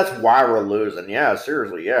 probably that's why we're losing. Yeah,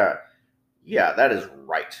 seriously, yeah. Yeah, that is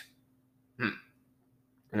right.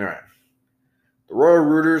 All right. The Royal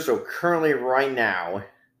Rooters, so currently right now,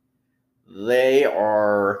 they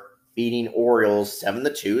are beating Orioles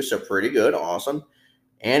 7-2, so pretty good, awesome.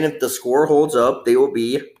 And if the score holds up, they will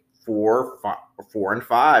be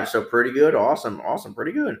 4-5, so pretty good, awesome,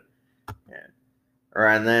 pretty good. Yeah. All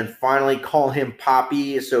right, and then finally call him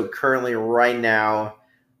Poppy. So currently, right now,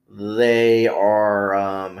 they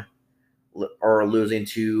are losing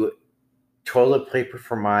to toilet paper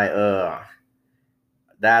for my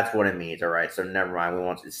That's what it means. All right, so never mind. We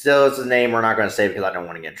want to still it's a name we're not going to say because I don't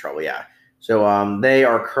want to get in trouble. Yeah. So they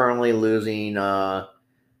are currently losing to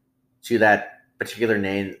that particular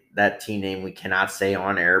name, that team name we cannot say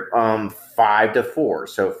on air. 5-4.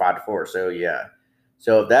 So 5-4. So yeah.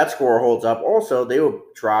 So if that score holds up, also they will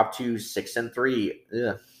drop to 6-3.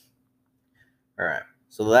 Yeah. All right.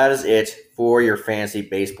 So that is it for your fantasy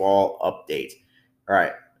baseball update. All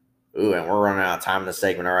right. Ooh, and we're running out of time in the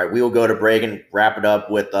segment. All right, we will go to break and wrap it up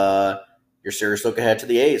with your serious look ahead to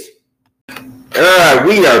the A's. All right,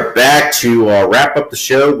 we are back to wrap up the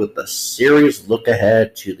show with the serious look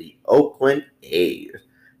ahead to the Oakland A's,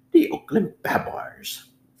 the Oakland Bad-Boys.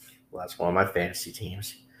 Well, that's one of my fantasy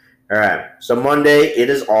teams. All right, so Monday, it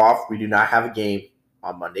is off. We do not have a game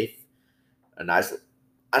on Monday. A nice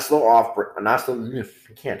little off. I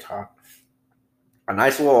can't talk. A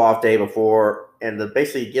nice little off day before, and to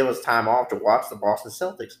basically give us time off to watch the Boston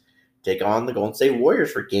Celtics take on the Golden State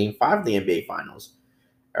Warriors for Game 5 of the NBA Finals.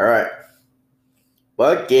 All right.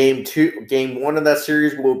 But Game 1 of that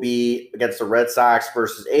series will be against the Red Sox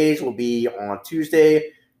versus A's will be on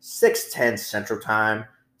Tuesday, 6:10 Central Time,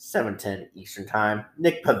 7:10 Eastern Time.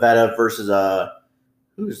 Nick Pivetta versus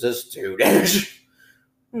who's this dude?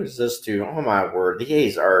 Who's this dude? Oh my word. The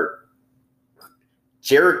A's are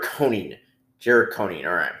Jared Koenig.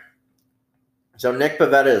 All right. So Nick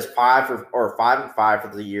Pivetta is 5-5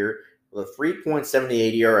 for the year with a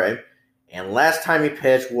 3.78 ERA. And last time he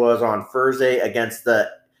pitched was on Thursday against the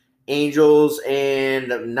Angels,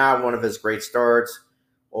 and not one of his great starts.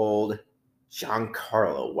 Old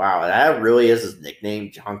Giancarlo. Wow, that really is his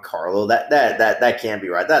nickname, Giancarlo. That can't be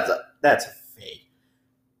right. That's a fake.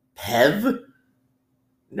 Pev?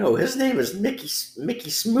 No, his name is Mickey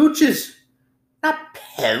Smooches, not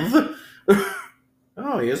Pev.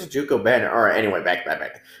 Oh, he is a JUCO bandit. All right, anyway, back.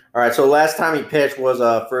 All right, so last time he pitched was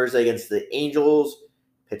Thursday against the Angels.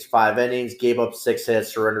 Pitched 5 innings, gave up 6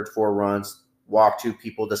 hits, surrendered 4 runs, walked 2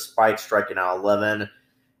 people despite striking out 11,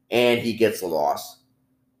 and he gets the loss.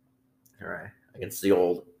 All right, against the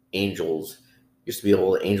old Angels. Used to be the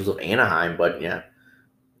old Angels of Anaheim, but yeah.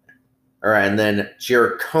 All right, and then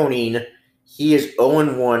Jared Koenig, he is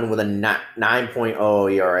 0-1 with a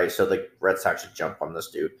 9.0 ERA, so the Red Sox should jump on this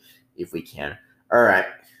dude if we can. All right,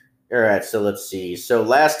 so let's see. So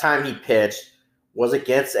last time he pitched was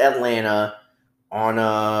against Atlanta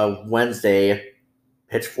on Wednesday.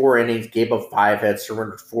 Pitched 4 innings, gave up 5 hits,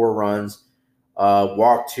 surrendered 4 runs,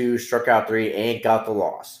 walked 2, struck out 3, and got the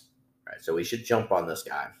loss. All right, so we should jump on this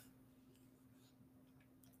guy.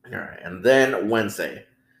 All right, and then Wednesday.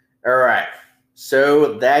 All right,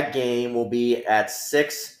 so that game will be at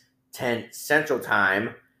 6:10 Central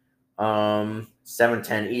Time,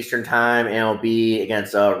 7:10 Eastern Time, and it'll be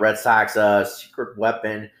against Red Sox secret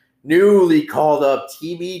weapon, newly called up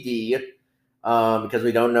TBD, because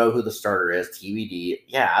we don't know who the starter is. TBD.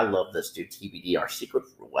 Yeah, I love this dude, TBD, our secret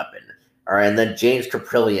weapon. All right, and then James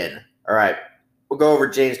Caprillion. All right, we'll go over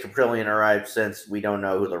James Caprillion, all right, since we don't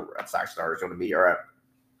know who the Red Sox starter is going to be. All right.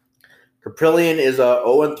 Caprillion is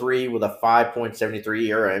 0-3 with a 5.73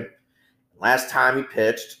 ERA. Last time he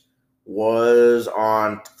pitched was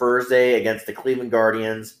on Thursday against the Cleveland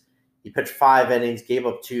Guardians. He pitched 5 innings, gave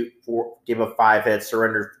up 5 hits,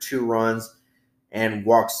 surrendered 2 runs, and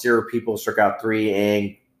walked 0 people, struck out 3,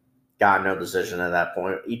 and got no decision at that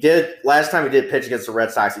point. Last time he did pitch against the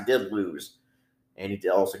Red Sox, he did lose, and he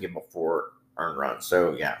did also give up 4 earned runs.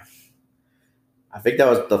 So yeah. I think that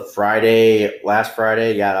was last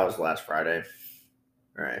Friday. Yeah, that was last Friday.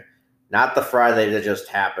 All right. Not the Friday that just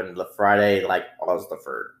happened. The Friday, was the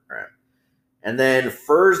 3rd. All right. And then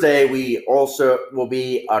Thursday, we also will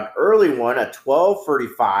be an early one at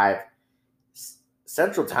 12:35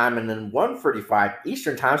 Central Time and then 1:35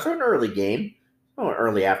 Eastern Time. So an early game. An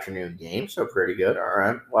early afternoon game. So pretty good. All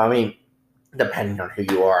right. Well, I mean, depending on who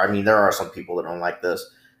you are. I mean, there are some people that don't like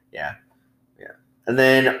this. Yeah. And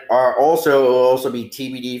then will also be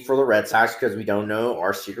TBD for the Red Sox because we don't know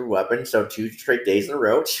our secret weapon. So 2 straight days in a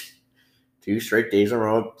row. 2 straight days in a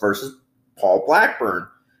row versus Paul Blackburn,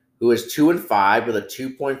 who is 2-5 with a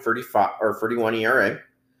 2.35 or 31 ERA.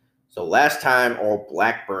 So last time old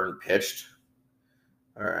Blackburn pitched.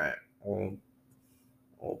 All right. Old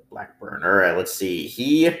Blackburn. All right, let's see.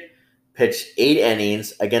 He pitched 8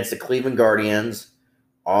 innings against the Cleveland Guardians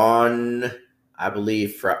on, I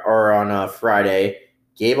believe, on Friday.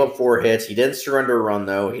 Gave up 4 hits. He didn't surrender a run,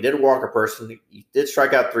 though. He did walk a person. He did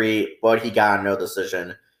strike out 3, but he got no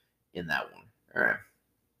decision in that one. All right.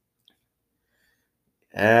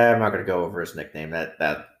 I'm not going to go over his nickname. That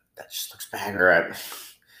just looks bad. All right.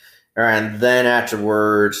 All right, and then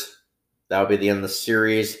afterwards, that'll be the end of the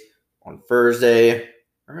series on Thursday.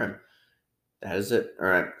 All right. That is it. All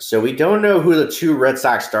right. So we don't know who the 2 Red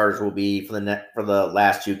Sox starters will be for the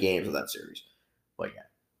last 2 games of that series. But yeah,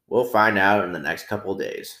 we'll find out in the next couple of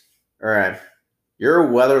days. All right.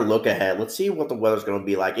 Your weather look ahead. Let's see what the weather's going to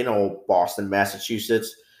be like in old Boston,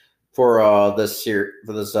 Massachusetts for this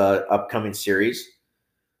upcoming series.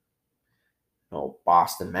 Oh,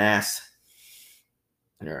 Boston, Mass.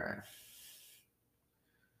 All right.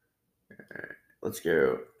 Let's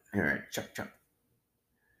go. All right. Chop.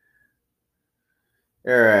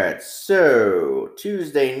 All right. So,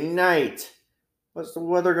 Tuesday night. What's the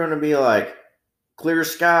weather going to be like? Clear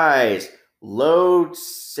skies. Low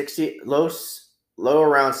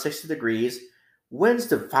around 60 degrees. Winds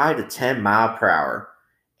to 5 to 10 mile per hour.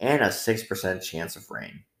 And a 6% chance of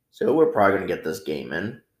rain. So, we're probably going to get this game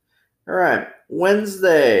in. All right.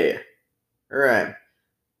 Wednesday. All right.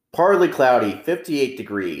 Partly cloudy, 58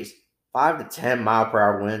 degrees, 5 to 10 mile per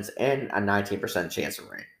hour winds, and a 19% chance of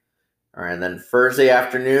rain. All right, and then Thursday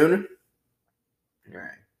afternoon. All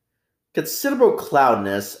right. Considerable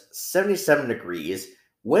cloudiness, 77 degrees,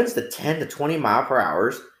 winds to 10 to 20 mile per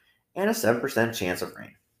hour, and a 7% chance of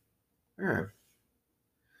rain. All right.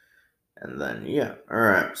 And then, all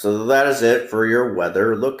right. So that is it for your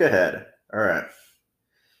weather look ahead. All right.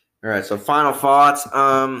 All right, so final thoughts.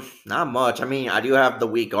 Not much. I mean, I do have the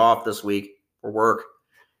week off this week for work.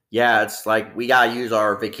 Yeah, it's like we gotta use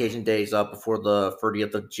our vacation days up before the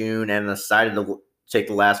 30th of June, and decided to take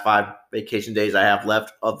the last 5 vacation days I have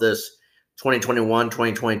left of this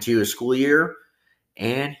 2021-2022 school year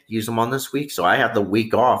and use them on this week. So I have the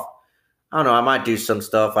week off. I don't know. I might do some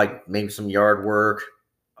stuff like maybe some yard work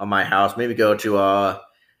on my house. Maybe go to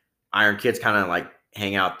Iron Kids, kind of like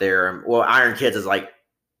hang out there. Well, Iron Kids is like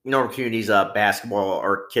Normal Community's basketball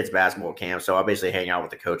or kids basketball camp. So I basically hang out with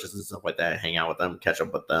the coaches and stuff like that. Hang out with them, catch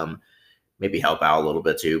up with them, maybe help out a little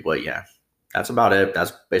bit too. But yeah, that's about it.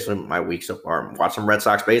 That's basically my week so far. Watch some Red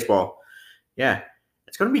Sox baseball. Yeah,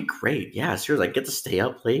 it's gonna be great. Yeah, seriously, I get to stay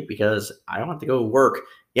up late because I don't have to go to work.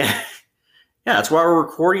 Yeah, yeah, that's why we're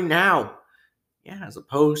recording now. Yeah, as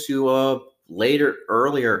opposed to later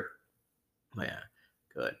earlier. But yeah,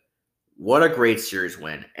 good. What a great series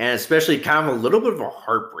win. And especially kind of a little bit of a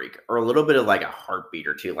heartbreak or a little bit of like a heartbeat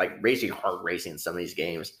or two, like heart racing in some of these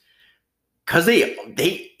games. Because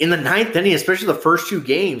they in the ninth inning, especially the first 2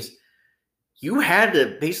 games, you had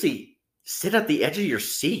to basically sit at the edge of your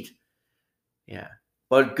seat. Yeah.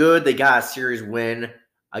 But good, they got a series win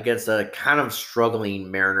against a kind of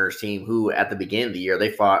struggling Mariners team who at the beginning of the year,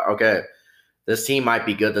 they thought, okay, this team might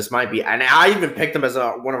be good. This might be, and I even picked them as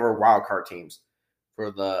one of our wild card teams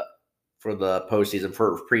for the postseason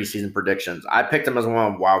for preseason predictions. I picked them as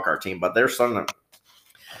one wild card team, but they're starting to.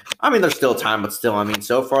 I mean, there's still time, but still, I mean,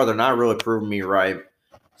 so far they're not really proving me right.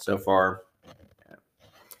 So far, yeah.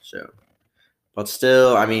 So, but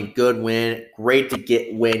still, I mean, good win. Great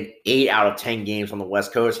to win 8 out of 10 games on the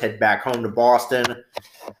West Coast. Head back home to Boston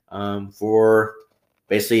for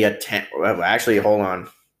basically a 10. Well, actually, hold on.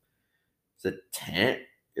 Is it 10?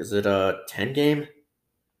 Is it a 10 game?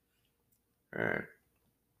 All right.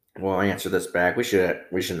 Well, I answer this back. We should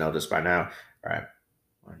know this by now. All right.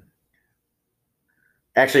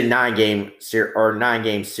 Actually, 9-game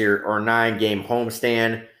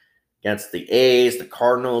homestand against the A's, the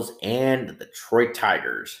Cardinals, and the Detroit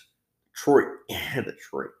Tigers. Detroit.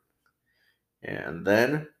 And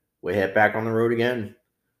then we head back on the road again.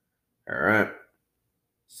 All right.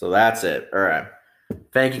 So that's it. All right.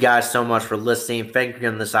 Thank you guys so much for listening. Thank you for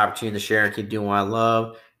giving this opportunity to share and keep doing what I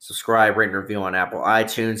love. Subscribe, rate, and review on Apple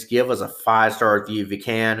iTunes. Give us a 5-star review if you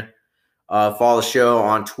can. Follow the show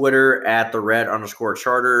on Twitter at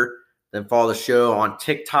 @the_red_charter. Then follow the show on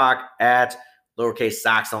TikTok at lowercase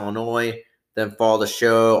Sox Illinois. Then follow the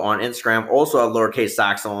show on Instagram also at lowercase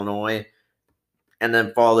Sox Illinois. And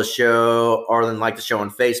then follow the show, or then like the show on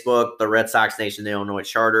Facebook, the Red Sox Nation, the Illinois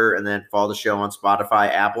Charter. And then follow the show on Spotify,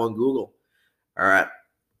 Apple, and Google. All right.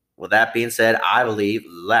 With that being said, I believe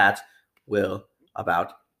that will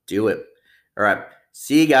about do it. All right.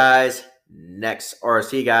 See you guys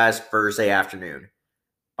Thursday afternoon.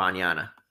 Banyana.